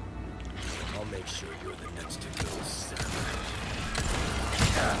 I'll make sure you're the next to go, sir.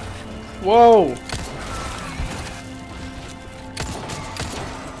 Whoa!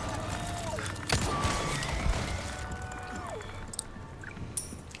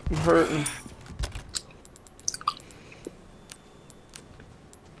 I'm hurting.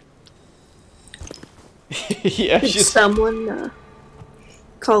 Yeah, Did she's... someone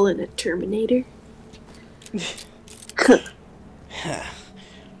call in a Terminator?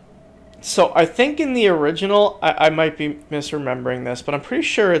 So, I think in the original, I might be misremembering this, but I'm pretty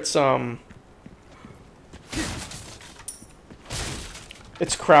sure it's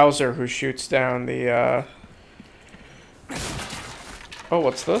Krauser who shoots down the, Oh,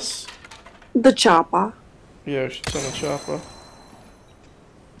 what's this? The chopper. Yeah, shoots on the chopper.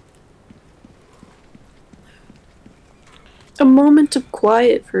 A moment of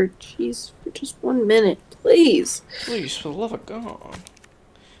quiet for just 1 minute, please. Please, for the love of God.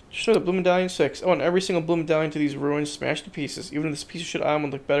 Destroy the Blue Medallion 6. Oh, and every single Blue Medallion to these ruins smashed to pieces. Even this piece of shit island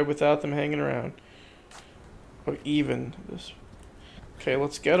would look better without them hanging around. Oh, even this. Okay,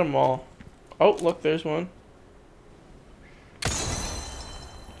 let's get them all. Oh, look, there's one.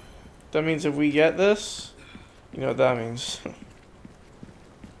 That means if we get this, you know what that means.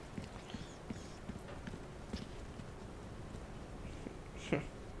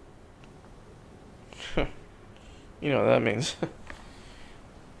 You know what that means.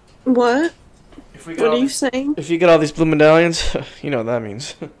 What? If we What are you saying? If you get all these blue medallions, you know what that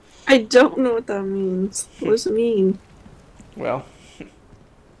means. I don't know what that means. What does it mean? Well.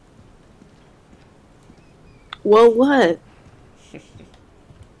 Well, what?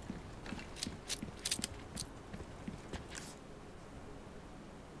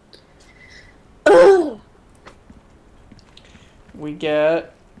 Ugh. We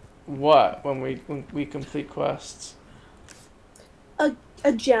get what when we complete quests?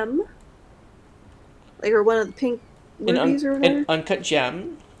 A gem? Like, or one of the pink rubies or whatever? An uncut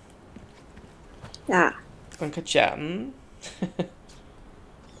gem. Yeah. Uncut gem.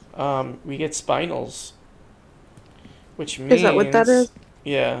 We get spinals. Which means... Is that what that is?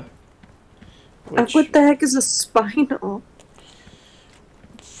 Yeah. What the heck is a spinal?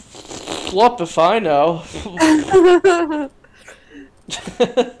 Flop if I know.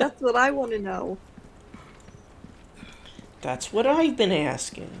 That's what I want to know. That's what I've been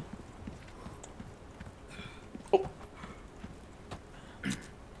asking. Oh.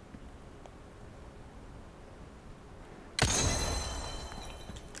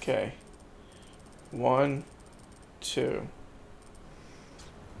 Okay. 1, 2.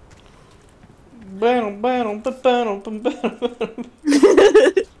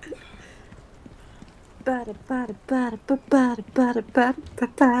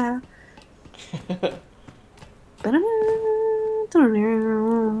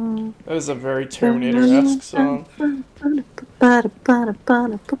 That is a very Terminator-esque song.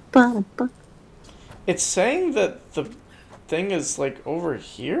 It's saying that the thing is like over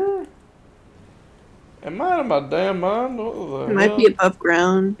here? Am I out of my damn mind? What the It might hell? be above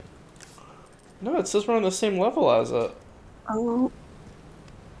ground. No, it says we're on the same level as it. Oh.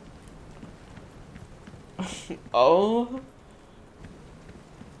 Oh?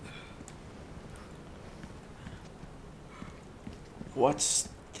 What's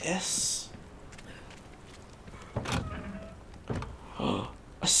this? A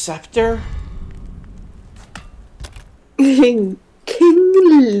scepter? King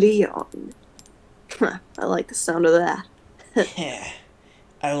Leon. I like the sound of that. Yeah,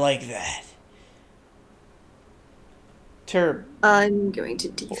 I like that. Tara, I'm going to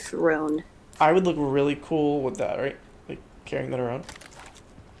dethrone. I would look really cool with that, right? Like, carrying that around.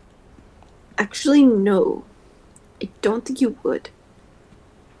 Actually, no. I don't think you would.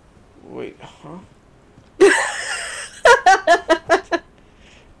 Wait, huh?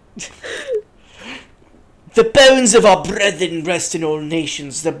 The bones of our brethren rest in all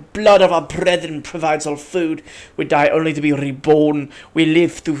nations. The blood of our brethren provides all food. We die only to be reborn. We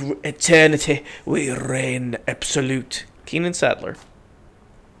live through eternity. We reign absolute. Keenan Sadler.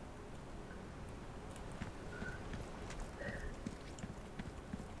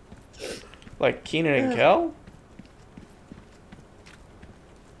 Like Keenan and Kel?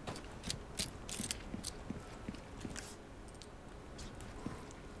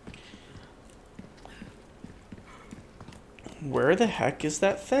 Where the heck is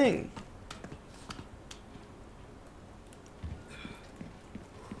that thing?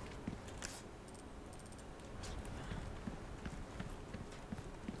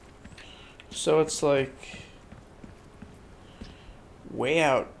 So it's like way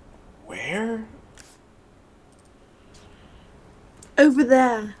out where? Over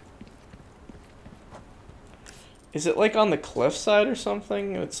there. Is it like on the cliffside or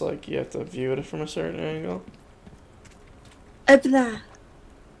something? It's like you have to view it from a certain angle. Over there.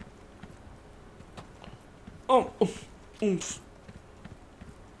 Oh, oof, oof.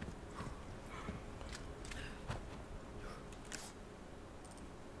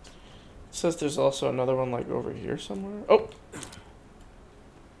 It says there's also another one like over here somewhere. Oh.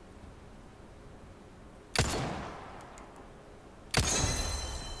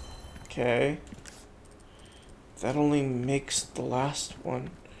 Okay. That only makes the last one.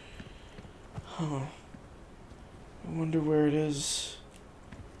 Huh. I wonder where it is.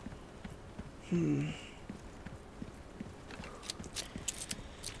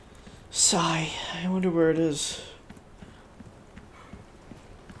 Sigh. I wonder where it is.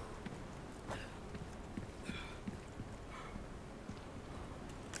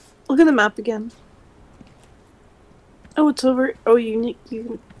 Look at the map again. Oh, it's over. Oh, you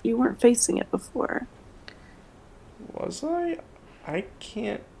weren't facing it before. Was I? I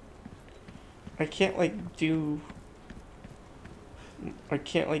can't like do... I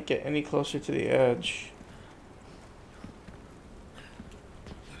can't like get any closer to the edge.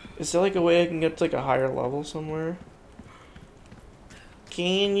 Is there like a way I can get to like a higher level somewhere?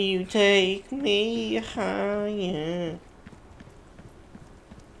 Can you take me higher?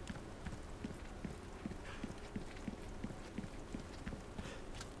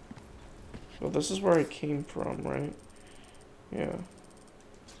 Well, this is where I came from, right? Yeah.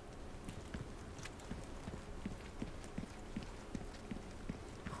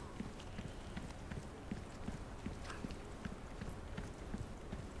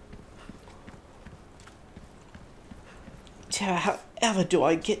 However do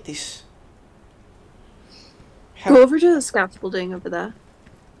I get this? Go over to the scaffolding over there.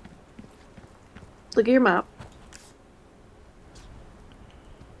 Look at your map.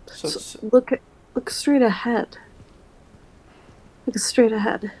 So Look straight ahead. Look straight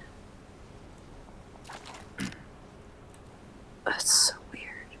ahead. That's so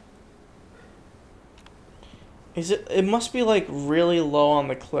weird. is it? It must be like really low on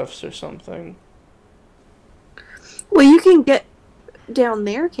the cliffs or something. Well, you can get down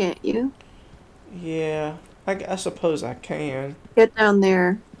there, can't you? Yeah, I suppose I can. Get down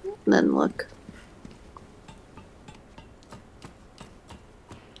there, and then look.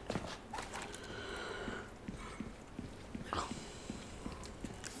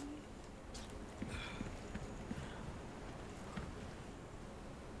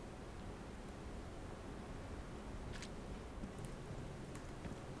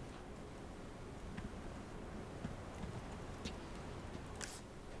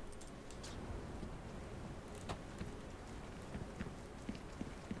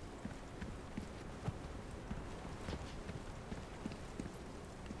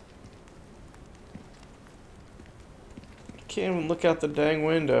 Can't even look out the dang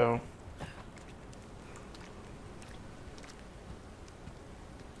window.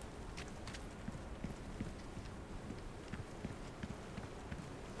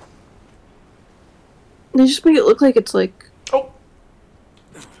 They just make it look like it's like... Oh!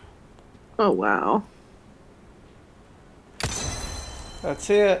 Oh, wow. That's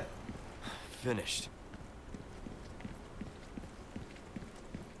it. Finished.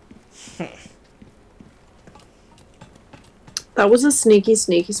 That was a sneaky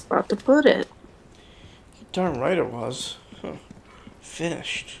spot to put it. Darn right it was. Huh.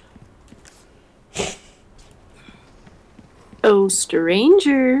 Finished. Oh,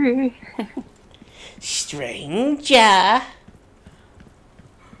 stranger. Stranger.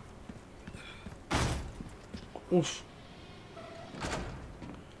 Oof.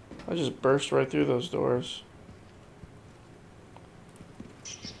 I just burst right through those doors.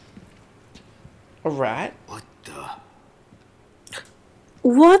 A rat? What the?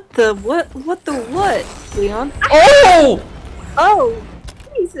 What the what, Leon? Oh! Oh,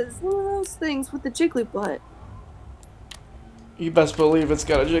 Jesus, one of those things with the jiggly butt. You best believe it's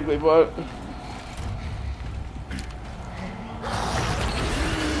got a jiggly butt.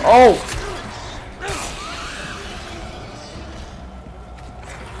 Oh!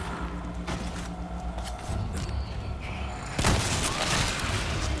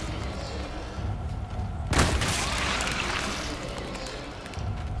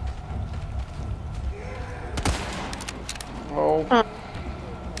 Oh.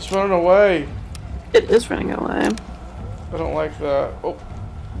 It's running away. It is running away. I don't like that. Oh.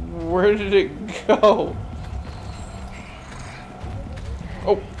 Where did it go?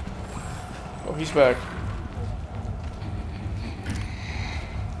 Oh. Oh, he's back.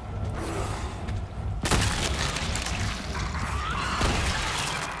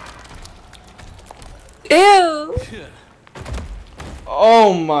 Ew!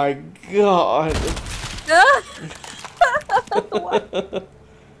 Oh my god.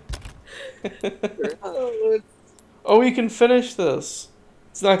 Oh, we can finish this.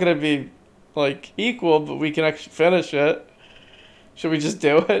 It's not gonna be, like, equal, but we can actually finish it. Should we just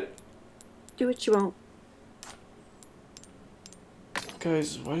do it? Do what you want.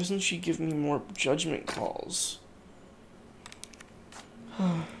 Guys, why doesn't she give me more judgment calls?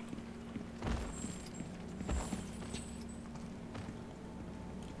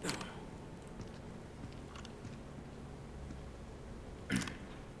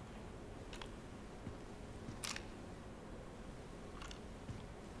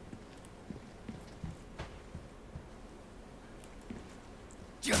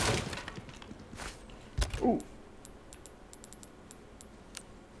 Ooh.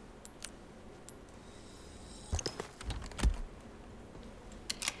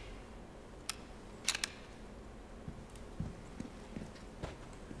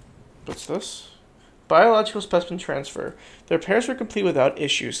 What's this? Biological specimen transfer. The repairs were complete without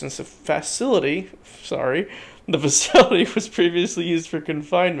issue since the facility was previously used for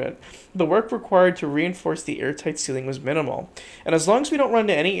confinement. The work required to reinforce the airtight ceiling was minimal. And as long as we don't run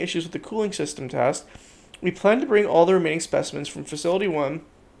into any issues with the cooling system test, we plan to bring all the remaining specimens from Facility 1.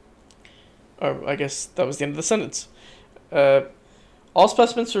 Or I guess that was the end of the sentence. All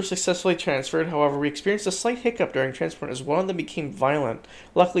specimens were successfully transferred. However, we experienced a slight hiccup during transport as one of them became violent.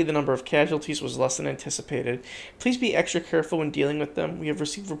 Luckily, the number of casualties was less than anticipated. Please be extra careful when dealing with them. We have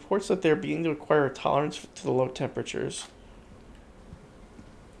received reports that they are beginning to acquire a tolerance to the low temperatures.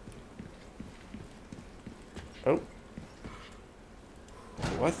 Oh.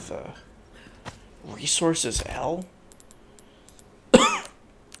 What the? Resources L?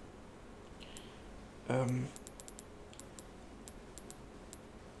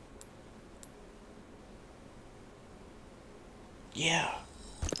 Yeah.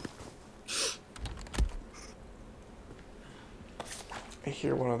 I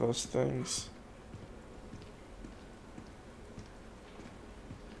hear one of those things.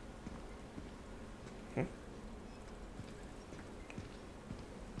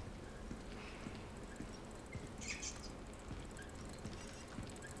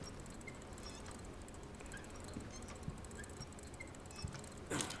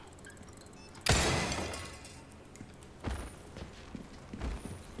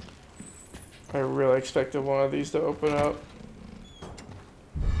 I really expected one of these to open up.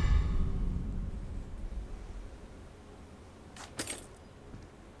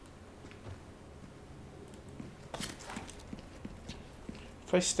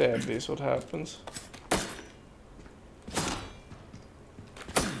 If I stab these, what happens?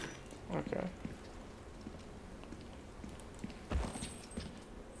 Okay.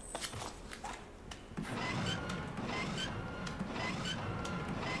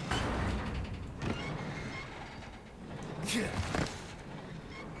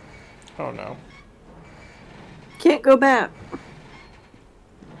 Oh no. Can't go back.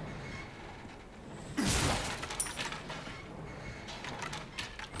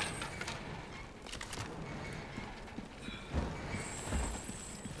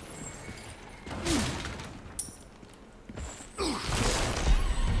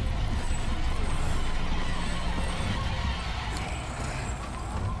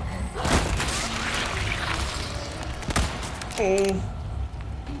 Oh.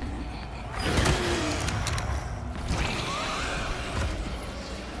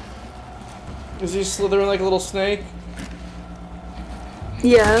 Is he slithering like a little snake?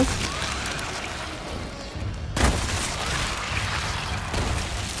 Yes.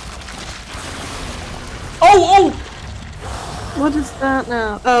 Oh! Oh! What is that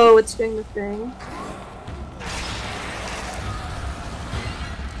now? Oh, it's doing the thing.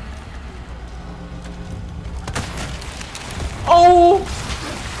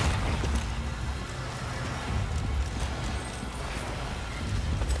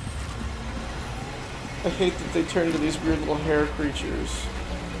 hate that they turn into these weird little hair creatures.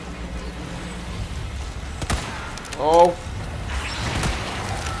 Oh.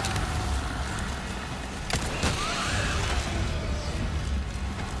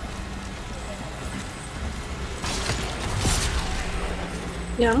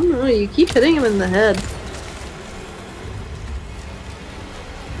 Yeah, I don't know. You keep hitting him in the head.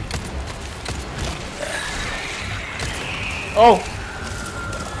 Oh.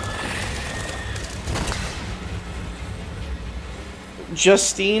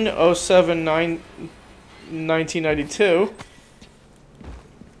 Justine 079 1992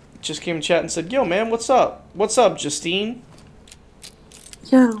 just came in chat and said, "Yo, man, what's up? What's up, Justine?"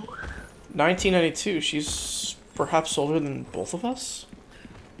 Yo. 1992. She's perhaps older than both of us.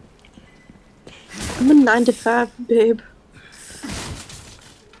 I'm a 95, babe.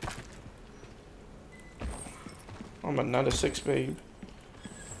 I'm a 96, babe.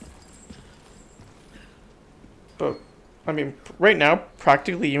 But, I mean, right now,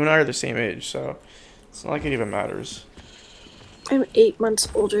 practically you and I are the same age, so it's not like it even matters. I'm 8 months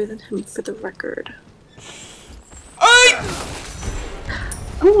older than him, for the record.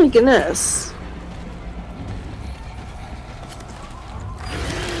 Oh my goodness.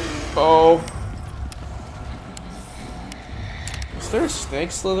 Oh. Is there a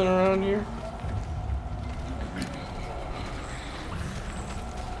snake slithering around here?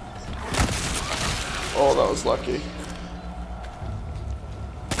 Oh, that was lucky.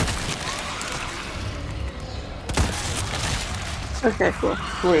 Okay, cool.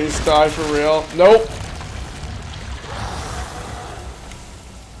 Please die for real. Nope.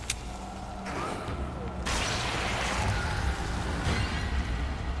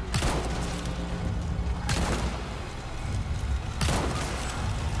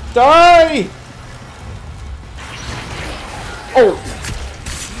 Die! Oh!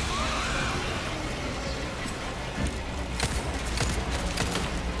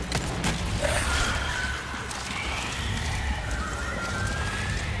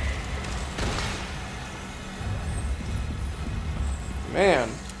 Man.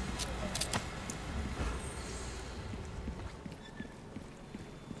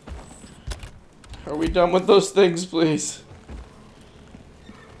 Are we done with those things, please?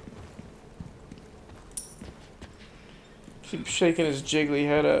 Keep shaking his jiggly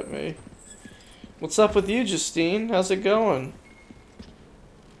head at me. What's up with you, Justine? How's it going?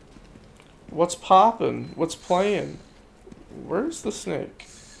 What's poppin'? What's playing? Where's the snake?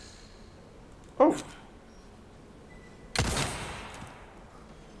 Oh.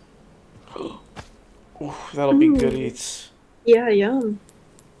 Ooh, that'll be good eats. Yeah, yum.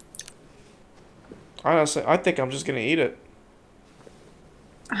 Honestly, I think I'm just gonna eat it.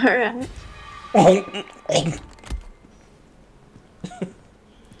 Alright.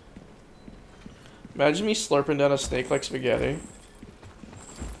 Imagine me slurping down a snake like spaghetti.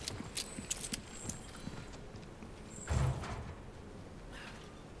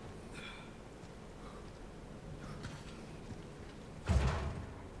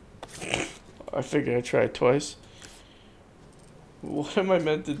 I figured I'd try it twice. What am I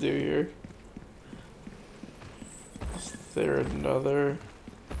meant to do here? Is there another?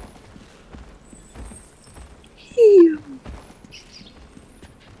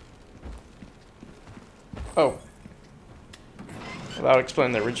 Oh. Well, that would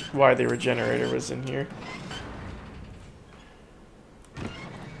explain why the regenerator was in here.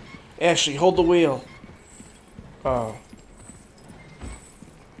 Ashley, hold the wheel. Oh.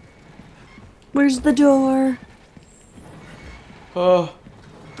 Where's the door? Oh.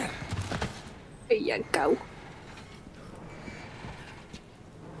 There you go.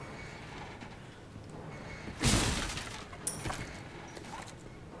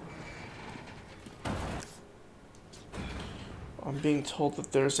 I'm being told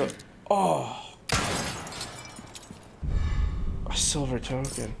that there's a... Oh. A silver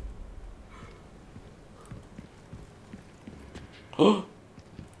token. Oh.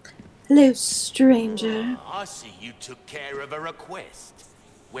 Hello, stranger. I see you took care of a request.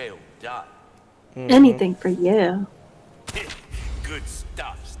 Well done. Anything for you. Good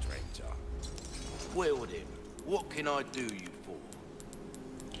stuff, stranger. Well then, what can I do you for?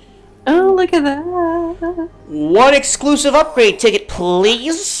 Oh, look at that. One exclusive upgrade ticket,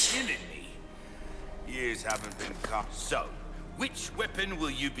 please. Killing me. Ears haven't been cut. So, which weapon will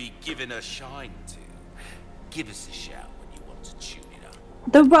you be giving a shine to? Give us a shout when you want to tune it up.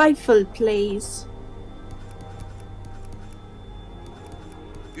 The rifle, please.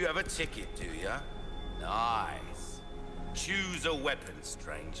 You have a ticket, do ya? Nice. Choose a weapon,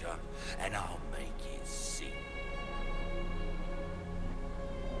 stranger, and I'll make it sing.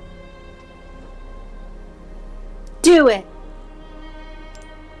 Do it.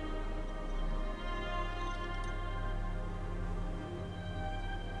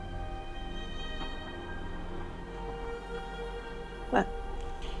 What?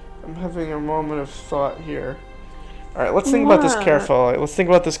 I'm having a moment of thought here. Alright, let's think about this carefully. Let's think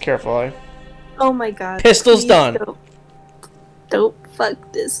about this carefully. Oh my god. Pistol's please done. Don't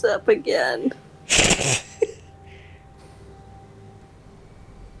fuck this up again.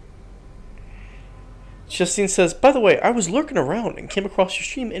 Justine says, by the way, I was lurking around and came across your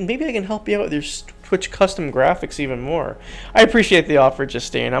stream, and maybe I can help you out with your Twitch custom graphics even more. I appreciate the offer,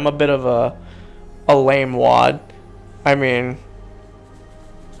 Justine. I'm a bit of a lame wad. I mean...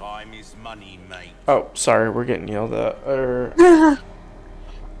 Time is money, mate. Oh, sorry, we're getting yelled at.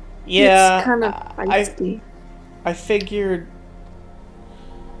 Yeah, it's kind of feisty. I figured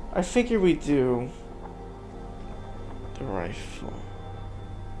we do the rifle.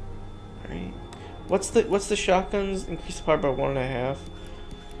 Right. What's the shotguns? Increase the power by 1.5.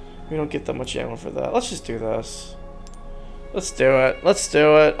 We don't get that much ammo for that. Let's just do this. Let's do it. Let's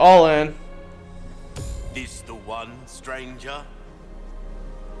do it. All in. This the one, stranger?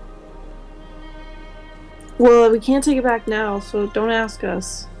 Well, we can't take it back now, so don't ask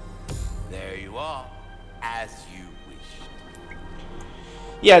us. There you are, as you wished.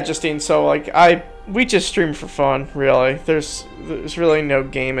 Yeah, Justine. So like we just stream for fun, really. There's really no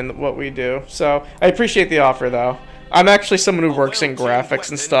game in what we do. So I appreciate the offer, though. I'm actually someone who works in graphics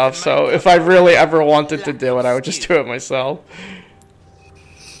and stuff. So if I really ever wanted to do it, I would just do it myself.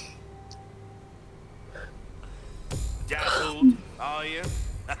 Dazzled, are you?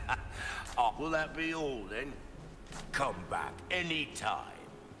 Oh, will that be all then? Come back anytime.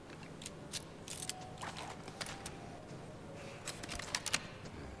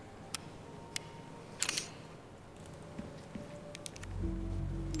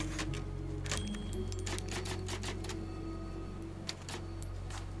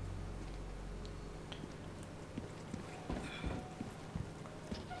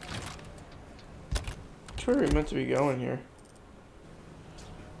 Where are we meant to be going here?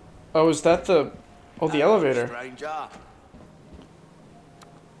 Oh, is that the... Oh, the elevator. Stranger.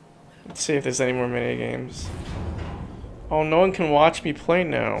 Let's see if there's any more mini games. Oh, no one can watch me play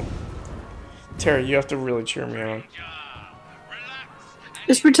now. Terry, you have to really cheer me on.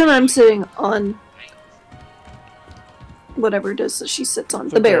 Just pretend I'm sitting on whatever it is that she sits on.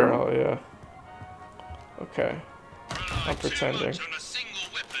 The barrel. Yeah. Okay. I'm pretending.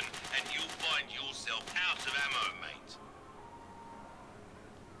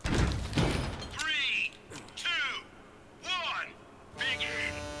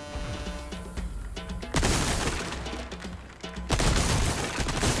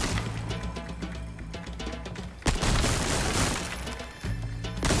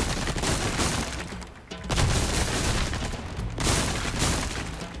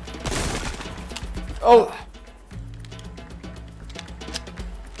 Oh!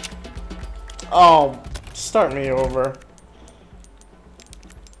 Oh, start me over. A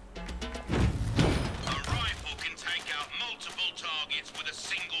rifle can take out multiple targets with a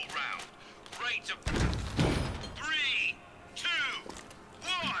single round. Rate of 3, 2,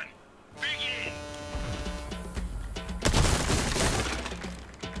 1, begin!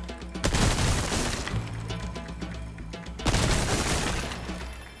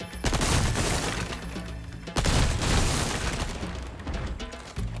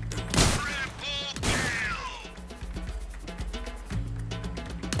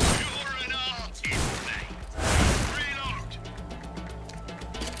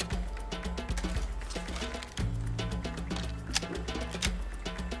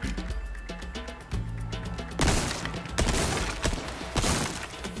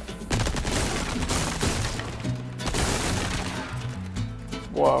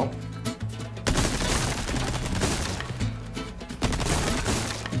 Wow.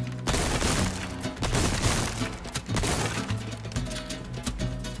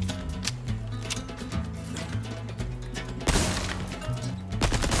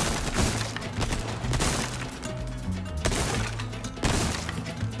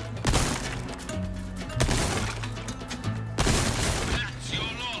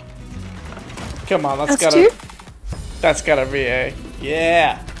 Come on, that's gotta be a...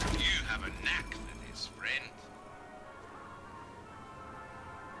 Yeah! You have a knack for this, friend.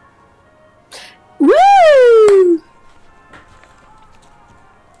 Woo!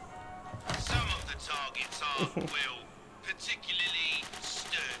 Some of the targets are, well, particularly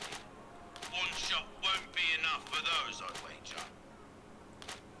sturdy. One shot won't be enough for those, I'd wager.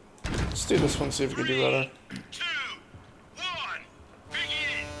 Let's do this one, see if we can do better. 2, 1,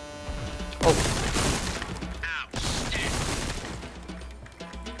 begin! Oh. Outstanding.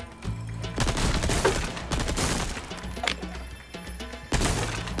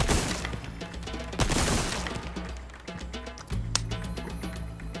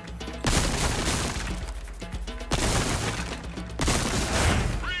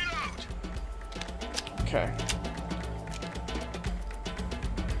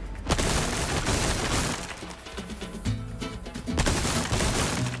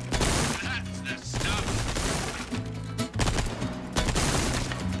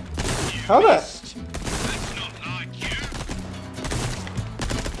 How the? That's not like you.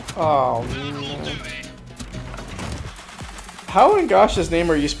 Oh That'll do man. it. How in gosh's name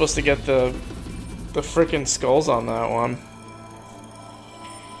are you supposed to get the frickin' skulls on that one?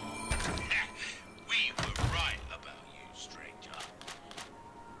 We were right about you, stranger.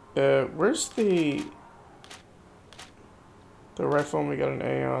 Where's the rifle? And we got an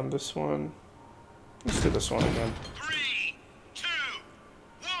A on this one. Let's do this one again. 3, 2,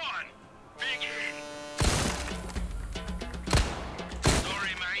 1, begin.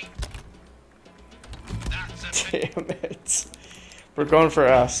 Sorry, mate. That's a Damn it. We're going for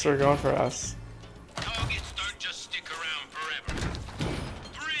S. We're going for S. Targets don't just stick around forever.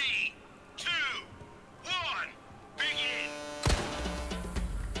 3, 2, 1, begin.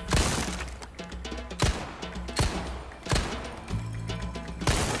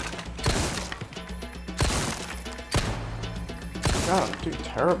 God, I'm doing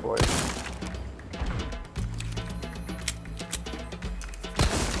terribly.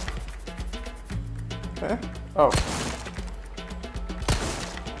 Eh? Oh.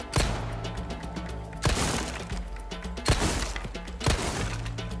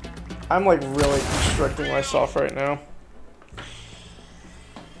 I'm like really constricting myself right now.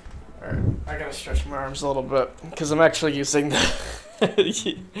 Alright, I gotta stretch my arms a little bit because I'm actually using the.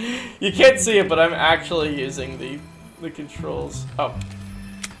 You can't see it, but I'm actually using the controls. Oh.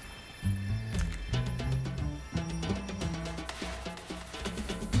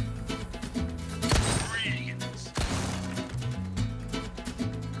 Brilliant.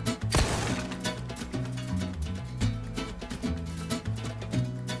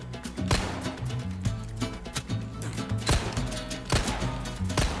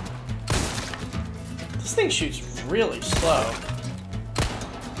 This thing shoots really slow.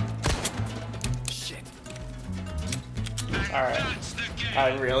 Shit. Alright. That's the game.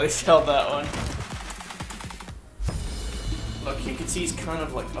 I really failed that one. Look, you can see he's kind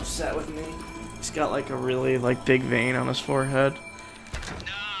of like upset with me. He's got like a really like big vein on his forehead.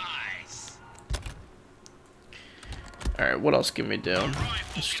 Nice. Alright, what else can we do? Rifle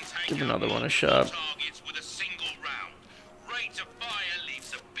Let's can take give out another one a multiple shot. targets with a single round. Rate of fire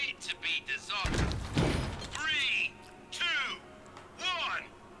leaves a bit to be desired. 3, 2, 1,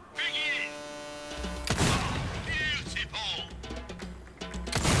 begin. Oh, beautiful.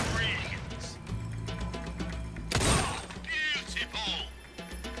 Brilliant. Oh, beautiful.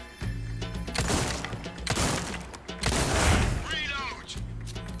 Reload.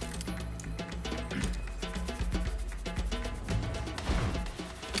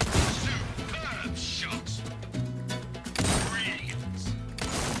 Superb shot. Brilliant.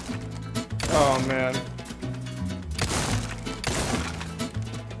 Oh man.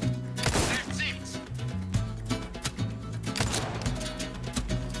 That's it.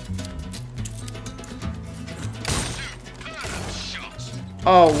 Superb shot.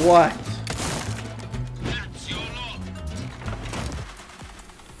 Oh, what? That's your lot.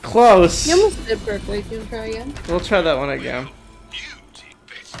 Close. You almost did perfectly. You want to try again? We'll try that one again. You did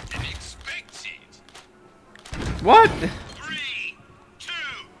better than expected. What? 3, 2,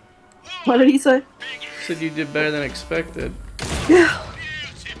 1. What did he say? Begin. Said you did better than expected. Yeah.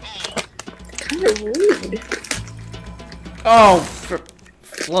 Beautiful. Kind of rude. Oh, for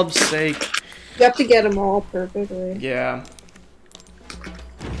flub's sake. You have to get them all perfectly. Yeah.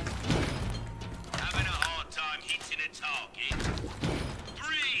 Having a hard time hitting a target.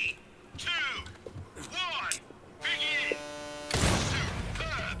 3, 2, 1. Begin.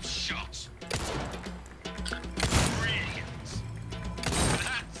 Superb shot. Brilliant.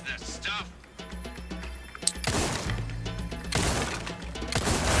 That's the stuff.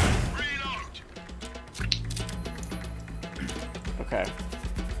 Reload. Okay.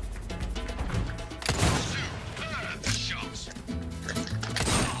 Superb shot.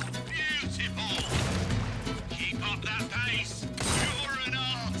 Oh, beautiful. Keep up that pace. You're an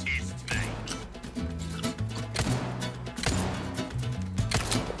artist, mate.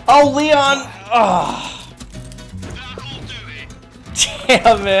 Oh, Leon! Oh, That'll do it.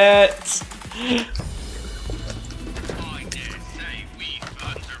 damn it! I dare say we've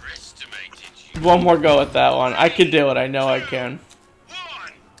underestimated you. One more go at that one. I can do it. I know I can. 1.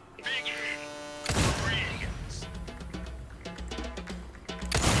 Begin. Brilliant.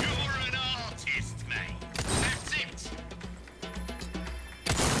 You're an artist, mate. That's it.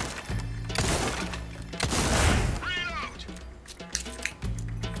 Reload.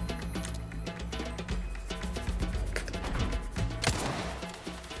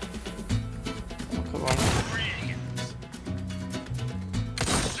 Oh, come on. Brilliant.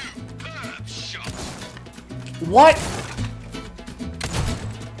 Superb shot. What?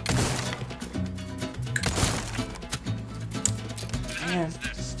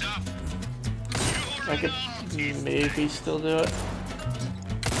 I could maybe still do it.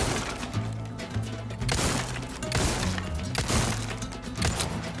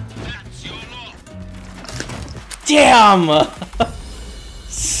 Damn!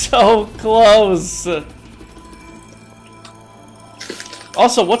 So close!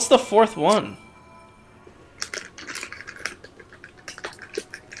 Also, what's the fourth one?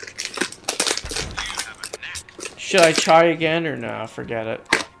 Should I try again or no? Forget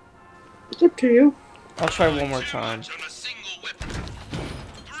it. It's up to you. I'll try one more time.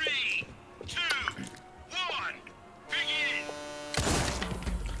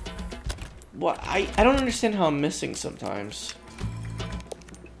 What? I don't understand how I'm missing sometimes.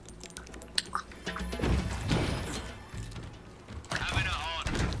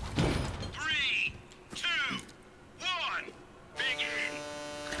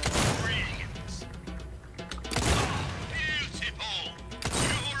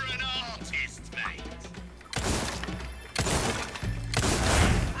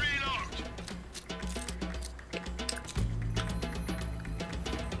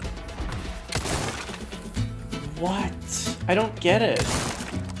 What? I don't get it.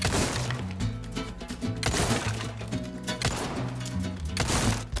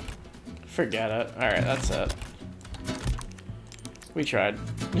 Forget it. Alright, that's it. We tried.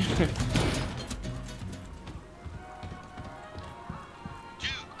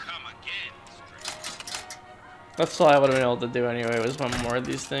 That's all I would have been able to do anyway, was one more of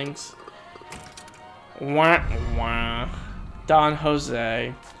these things. Wah, wah. Don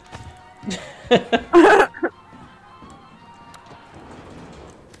Jose.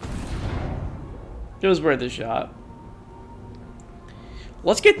 It was worth a shot.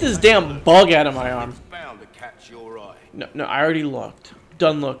 Let's get this damn bug out of my arm. Bound to catch your eye. No, I already looked.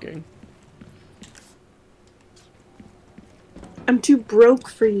 Done looking. I'm too broke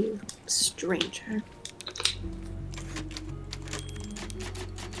for you, stranger.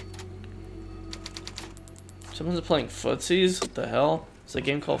 Someone's playing footsies? What the hell? Is a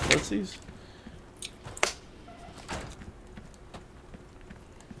game called footsies?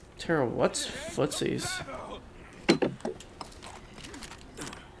 Tara, what's footsies?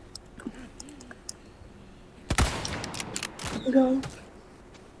 Go.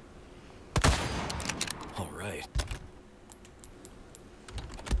 All right.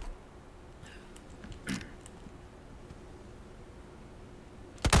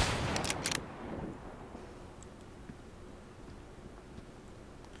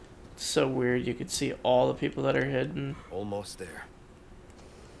 It's so weird. You could see all the people that are hidden. Almost there.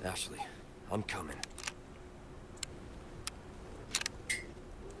 Ashley, I'm coming.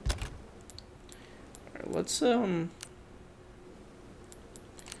 Alright, let's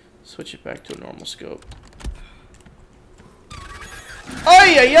switch it back to a normal scope. Oh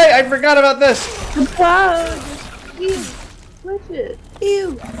yeah, I forgot about this. Wow. Ew. Watch it.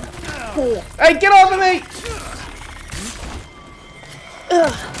 Ew. Hey, get off of me!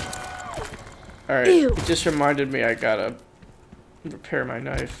 Ugh. Alright, Ew. it just reminded me I gotta repair my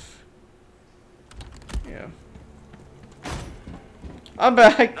knife. Yeah. I'm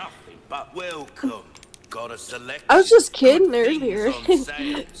back. Nothing but welcome. Got a selection. I was just kidding Good things earlier. on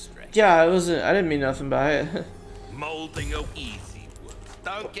sale, stranger. Yeah, I didn't mean nothing by it. Molding a easy work.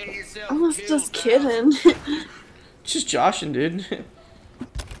 Don't get yourself I was killed just now. kidding. Just joshing, dude.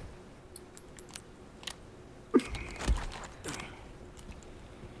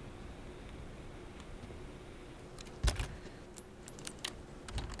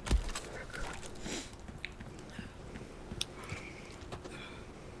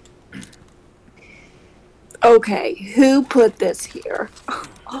 Okay, who put this here?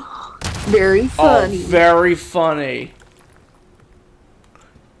 Very funny. Oh, very funny.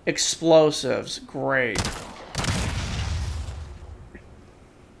 Explosives, great.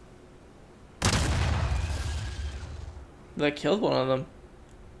 That killed one of them.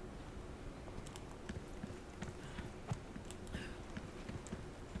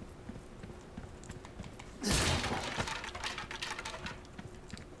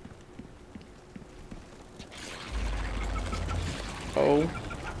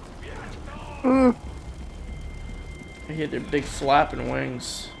 Oh. I hear their big flapping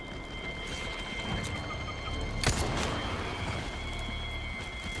wings.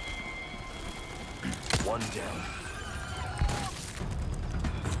 One down.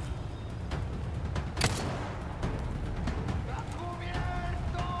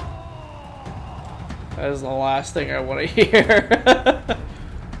 That is the last thing I want to hear.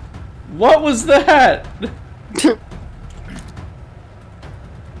 What was that?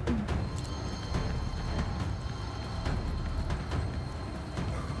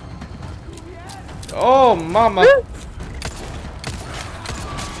 Oh, mama.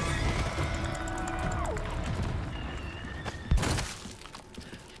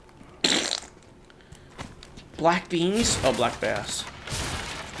 Black beans? Oh, black bass.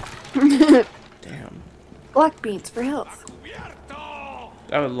 Damn. Black beans for health.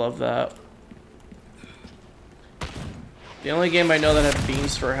 I would love that. The only game I know that had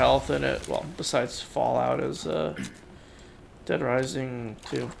beans for health in it, well, besides Fallout, is Dead Rising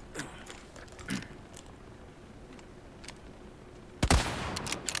 2.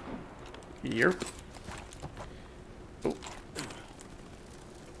 Yerp. Oh.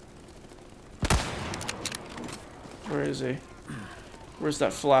 Where is he? Where's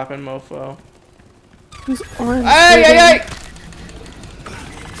that flapping mofo? Who's orange? Hey, hey, hey!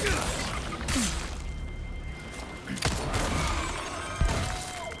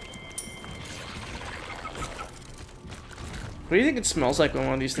 What do you think it smells like when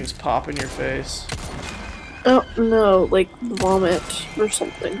one of these things pop in your face? Oh no, like vomit or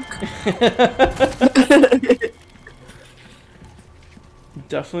something.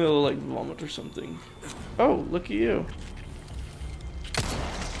 Definitely a little like vomit or something. Oh, look at you.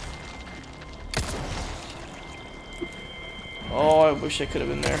 Oh, I wish I could have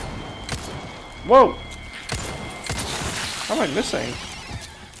been there. Whoa! How am I missing?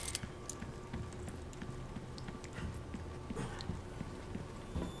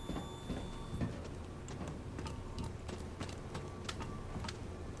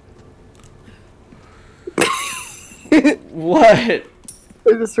 What?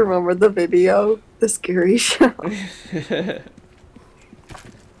 I just remembered the video, the scary show.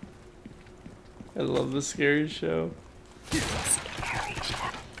 I love the scary show.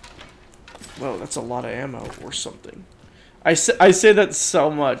 Whoa, that's a lot of ammo or something. I say that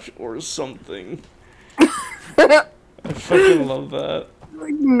so much or something. I fucking love that.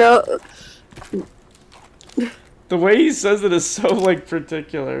 Like, no. The way he says it is so like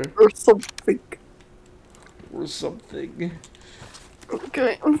particular. Or something. Or something.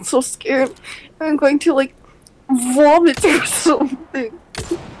 Okay, I'm so scared. I'm going to like vomit or something.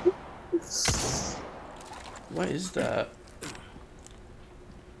 What is that?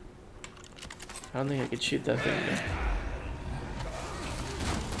 I don't think I could shoot that thing.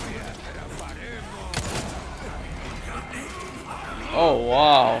 Oh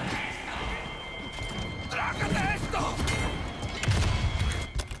wow.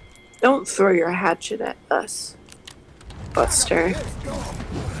 Don't throw your hatchet at us, Buster.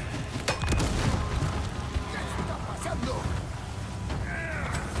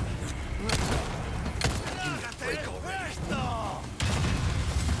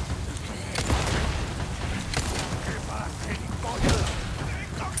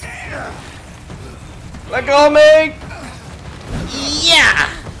 Let go of me! Yeah!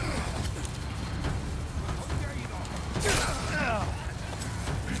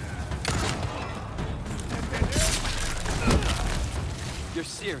 You're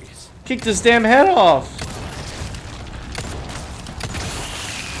serious? Kicked his damn head off!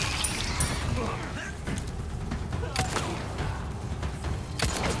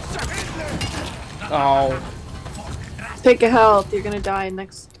 Oh. Take a health, you're gonna die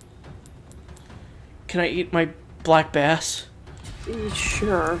next. Can I eat my black bass?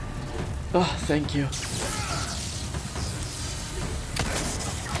 Sure. Oh, thank you.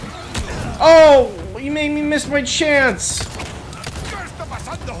 Oh! You made me miss my chance!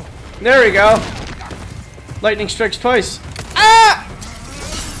 There we go. Lightning strikes twice. Ah!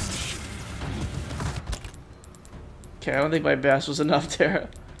 Okay, I don't think my bass was enough, Tara.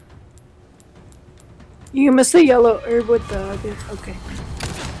 You missed the yellow herb with the... Okay.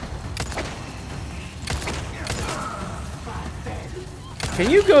 Can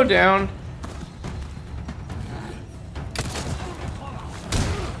you go down?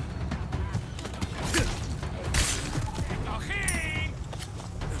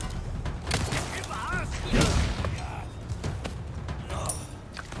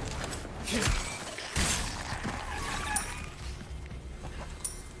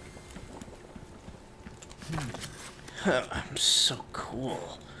 I'm so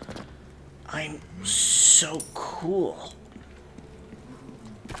cool. I'm so cool.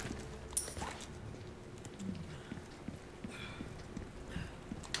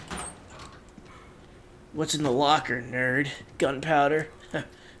 What's in the locker, nerd? Gunpowder?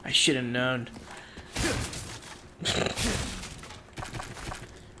 I should have known.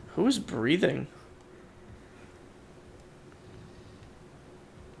 Who's breathing?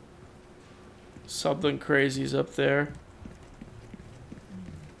 Something crazy's up there.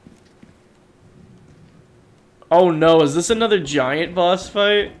 Oh no, is this another giant boss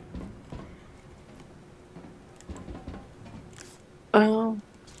fight? Oh.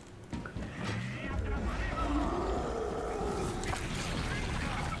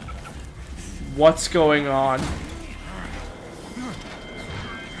 What's going on?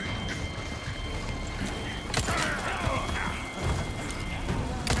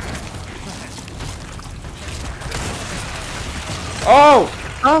 Oh!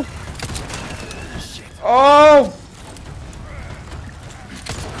 Oh. Oh!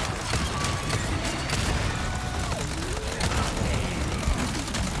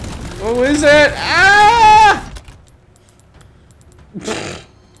 What is it? Ah!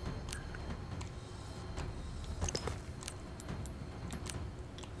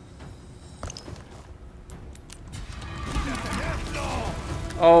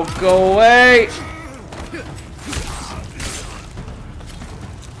 Oh, go away!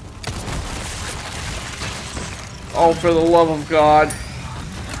 Oh, for the love of God.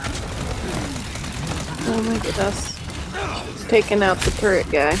 Oh my goodness. Taking out the turret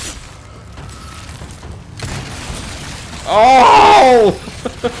guy. Oh!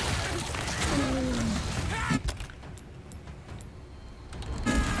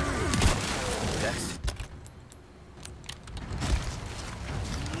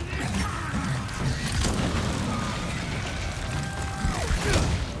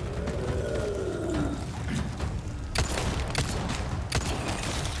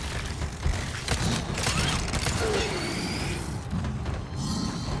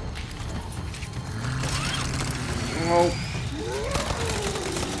 Oh.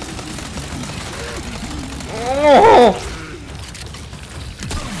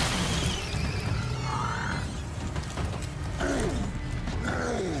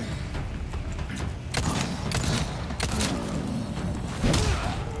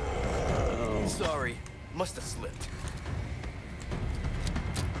 Oh. Sorry, must have slipped.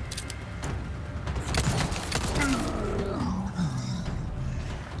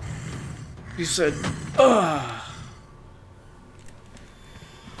 You said, ugh.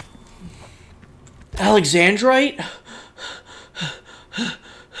 Alexandrite?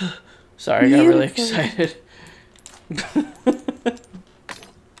 Sorry, I got really excited.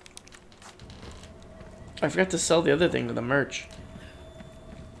 I forgot to sell the other thing to the merch.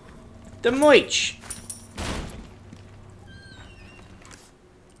 The merch!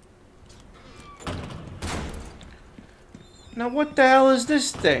 Now what the hell is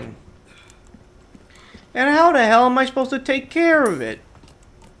this thing? And how the hell am I supposed to take care of it?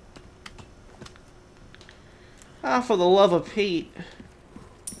 Ah, for the love of Pete.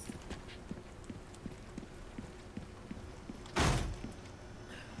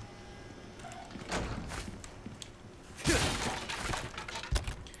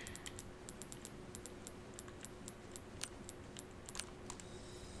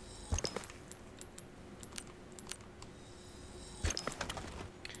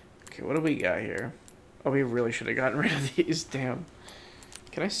 Okay, what do we got here? Oh, we really should have gotten rid of these. Damn.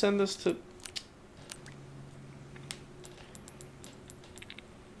 Can I send this to...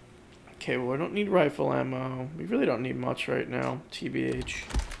 Okay, well, I don't need rifle ammo. We really don't need much right now. TBH.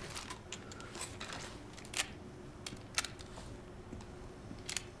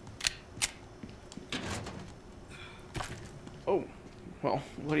 Oh. Well,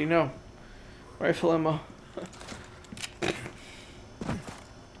 what do you know? Rifle ammo.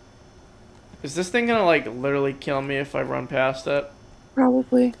 Is this thing gonna, like, literally kill me if I run past it?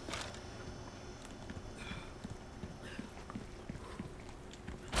 Probably.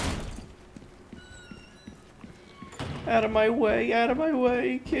 Out of my way, out of my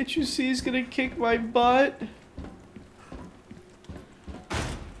way. Can't you see he's gonna kick my butt?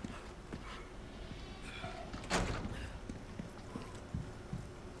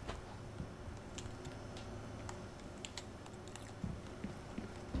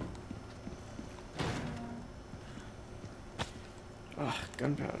 Ah,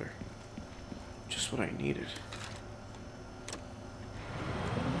 gunpowder. Just what I needed.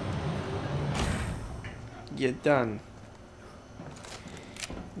 You're done.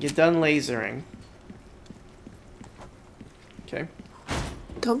 You're done lasering. Okay.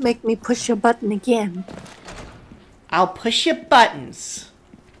 Don't make me push your button again. I'll push your buttons.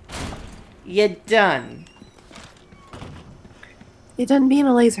 You're done. You're done being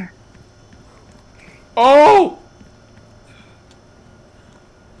a laser. Oh!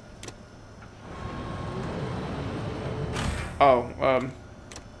 Oh,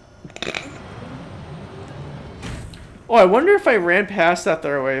 Oh, I wonder if I ran past that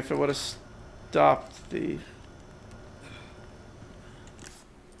their way, if it would have stopped the...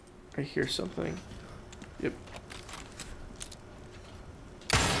 I hear something. Yep.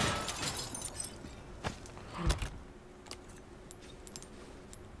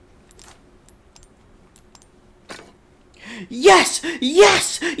 Yes!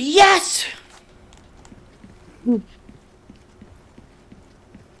 Yes! Yes!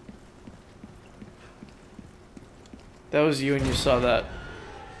 That was you when you saw that.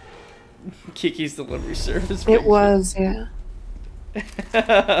 Kiki's Delivery Service. It was, yeah.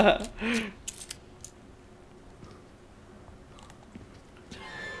 Alright,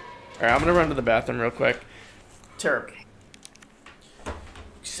 I'm gonna run to the bathroom real quick. Tara,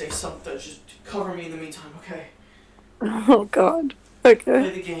 say something. Just cover me in the meantime, okay? Oh god. Play Okay.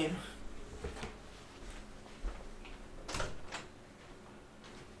 the game.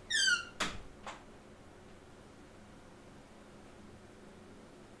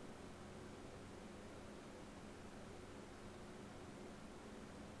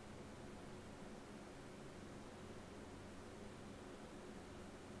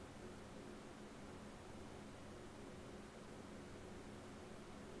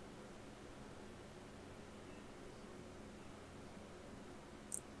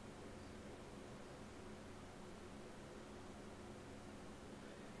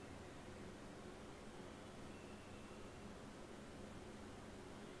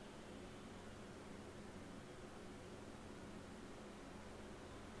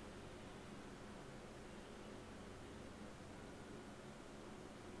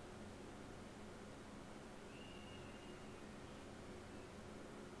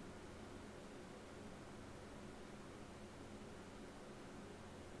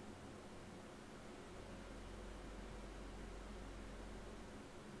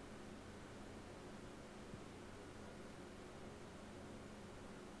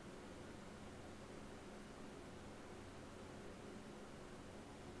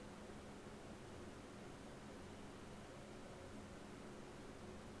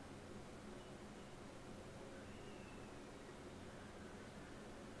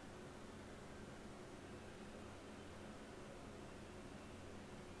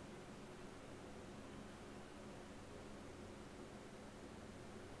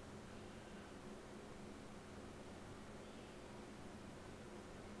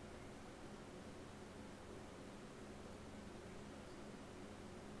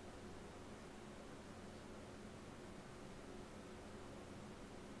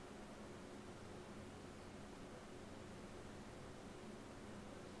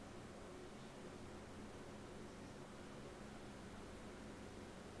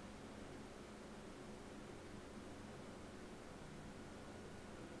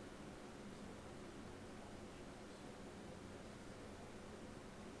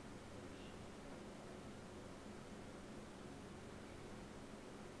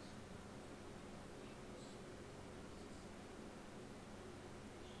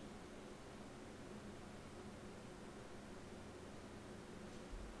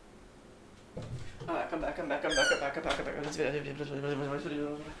 Come back.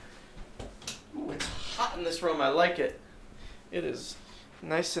 Ooh, it's hot in this room. I like it. It is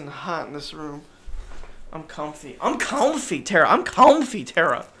nice and hot in this room. I'm comfy. Tara. I'm comfy,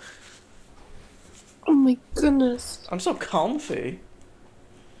 Tara. Oh my goodness. I'm so comfy.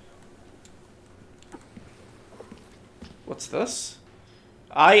 What's this?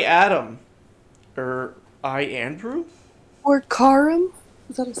 I, Adam. I, Andrew? Or Karam?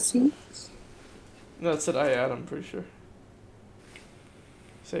 Is that a C? No, it said I, Adam, pretty sure.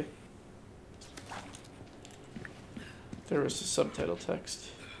 See? There was a subtitle text.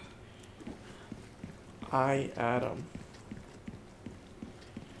 I, Adam.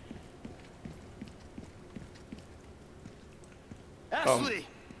 Ashley!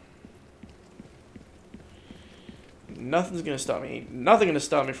 Nothing's gonna stop me. Nothing gonna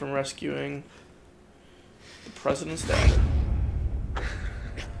stop me from rescuing the president's dad.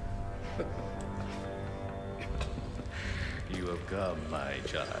 You have come, my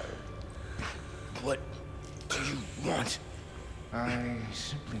child. What do you want? I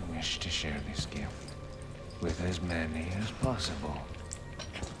simply wish to share this gift with as many as possible.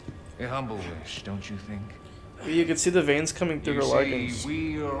 A humble wish, don't you think? You can see the veins coming through her leggings.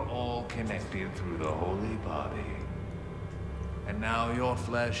 We are all connected through the holy body. And now your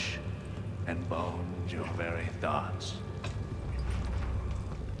flesh and bones, your very thoughts,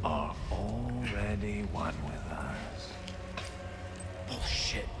 are already one with us.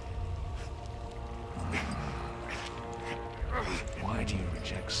 Bullshit. Why do you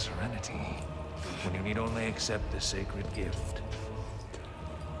reject serenity when you need only accept the sacred gift?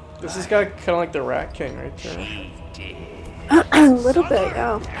 This has got kind of like the Rat King right there. A little bit,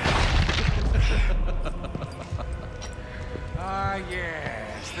 yeah. Ah,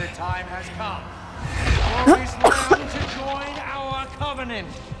 yes, the time has come for Islam to join our covenant.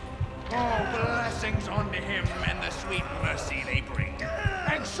 Oh, blessings unto him and the sweet mercy they bring.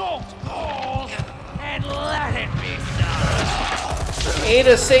 Exalt all and let it be so.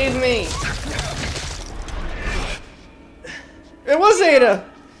 Ada, save me! It was Ada!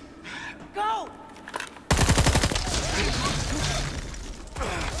 Go!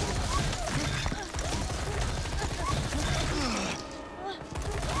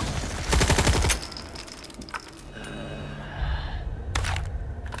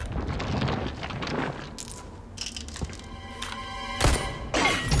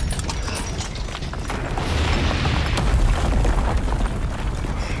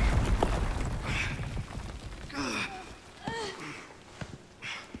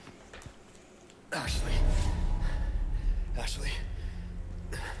 Ashley.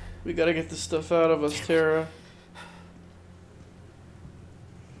 We gotta get this stuff out of us, Tara.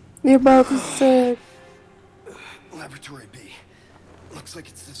 Your mom is sick. Laboratory B. Looks like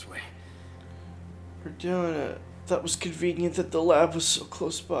it's this way. We're doing it. That was convenient that the lab was so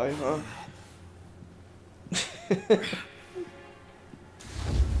close by, huh?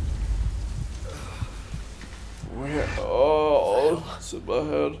 Where? Oh, it's in my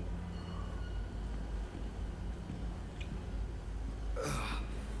head.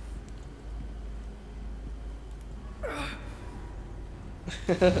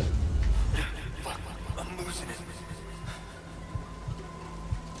 I'm losing it.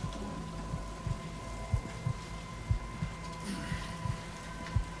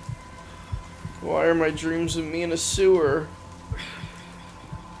 Why are my dreams of me in a sewer?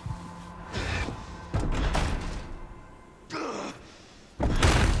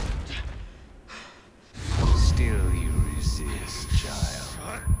 Still you resist, child.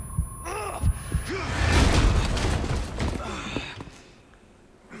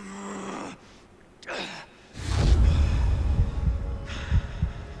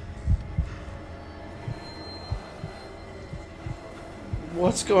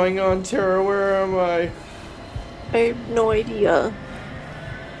 What's going on, Tara? Where am I? I have no idea.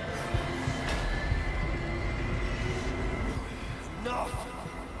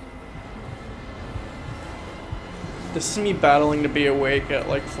 This is me battling to be awake at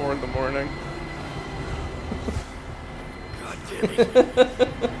like 4 in the morning. God damn it.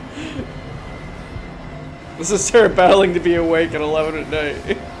 This is Tara battling to be awake at 11 at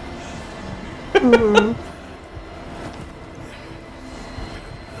night. Mm-hmm.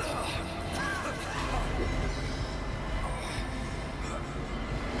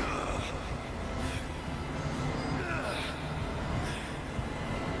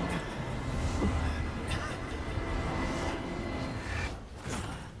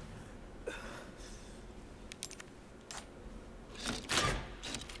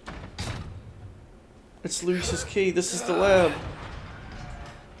 It's Luis's key. This is the lab.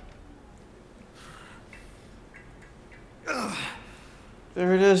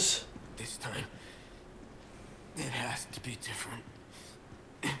 There it is. This time, it has to be different.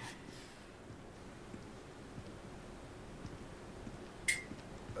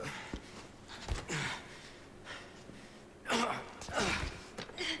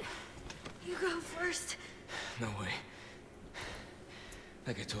 You go first. No way.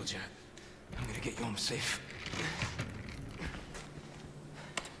 Like I told you, I'm gonna get you home safe.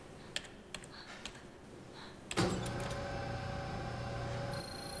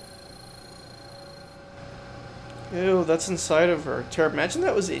 Ew, that's inside of her. Tara, imagine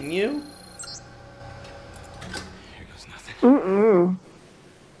that was in you. Here goes nothing. Mm-mm.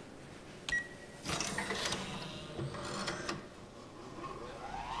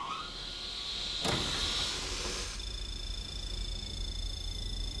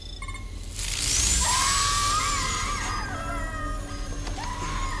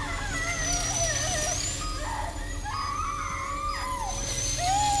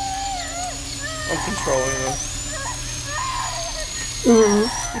 I'm controlling this. Mm-hmm.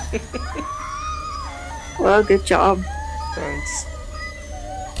 Well, good job. Thanks.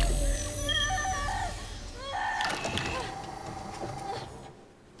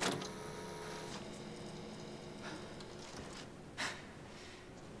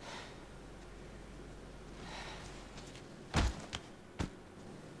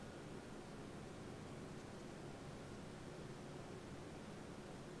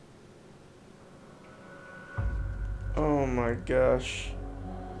 Oh my gosh.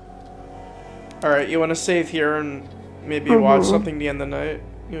 Alright, you want to save here and maybe watch something the end of the night?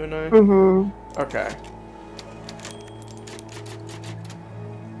 You and I? Mm-hmm. Okay.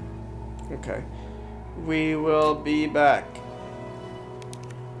 Okay. We will be back.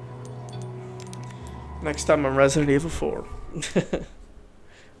 Next time on Resident Evil 4.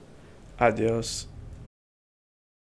 Adios.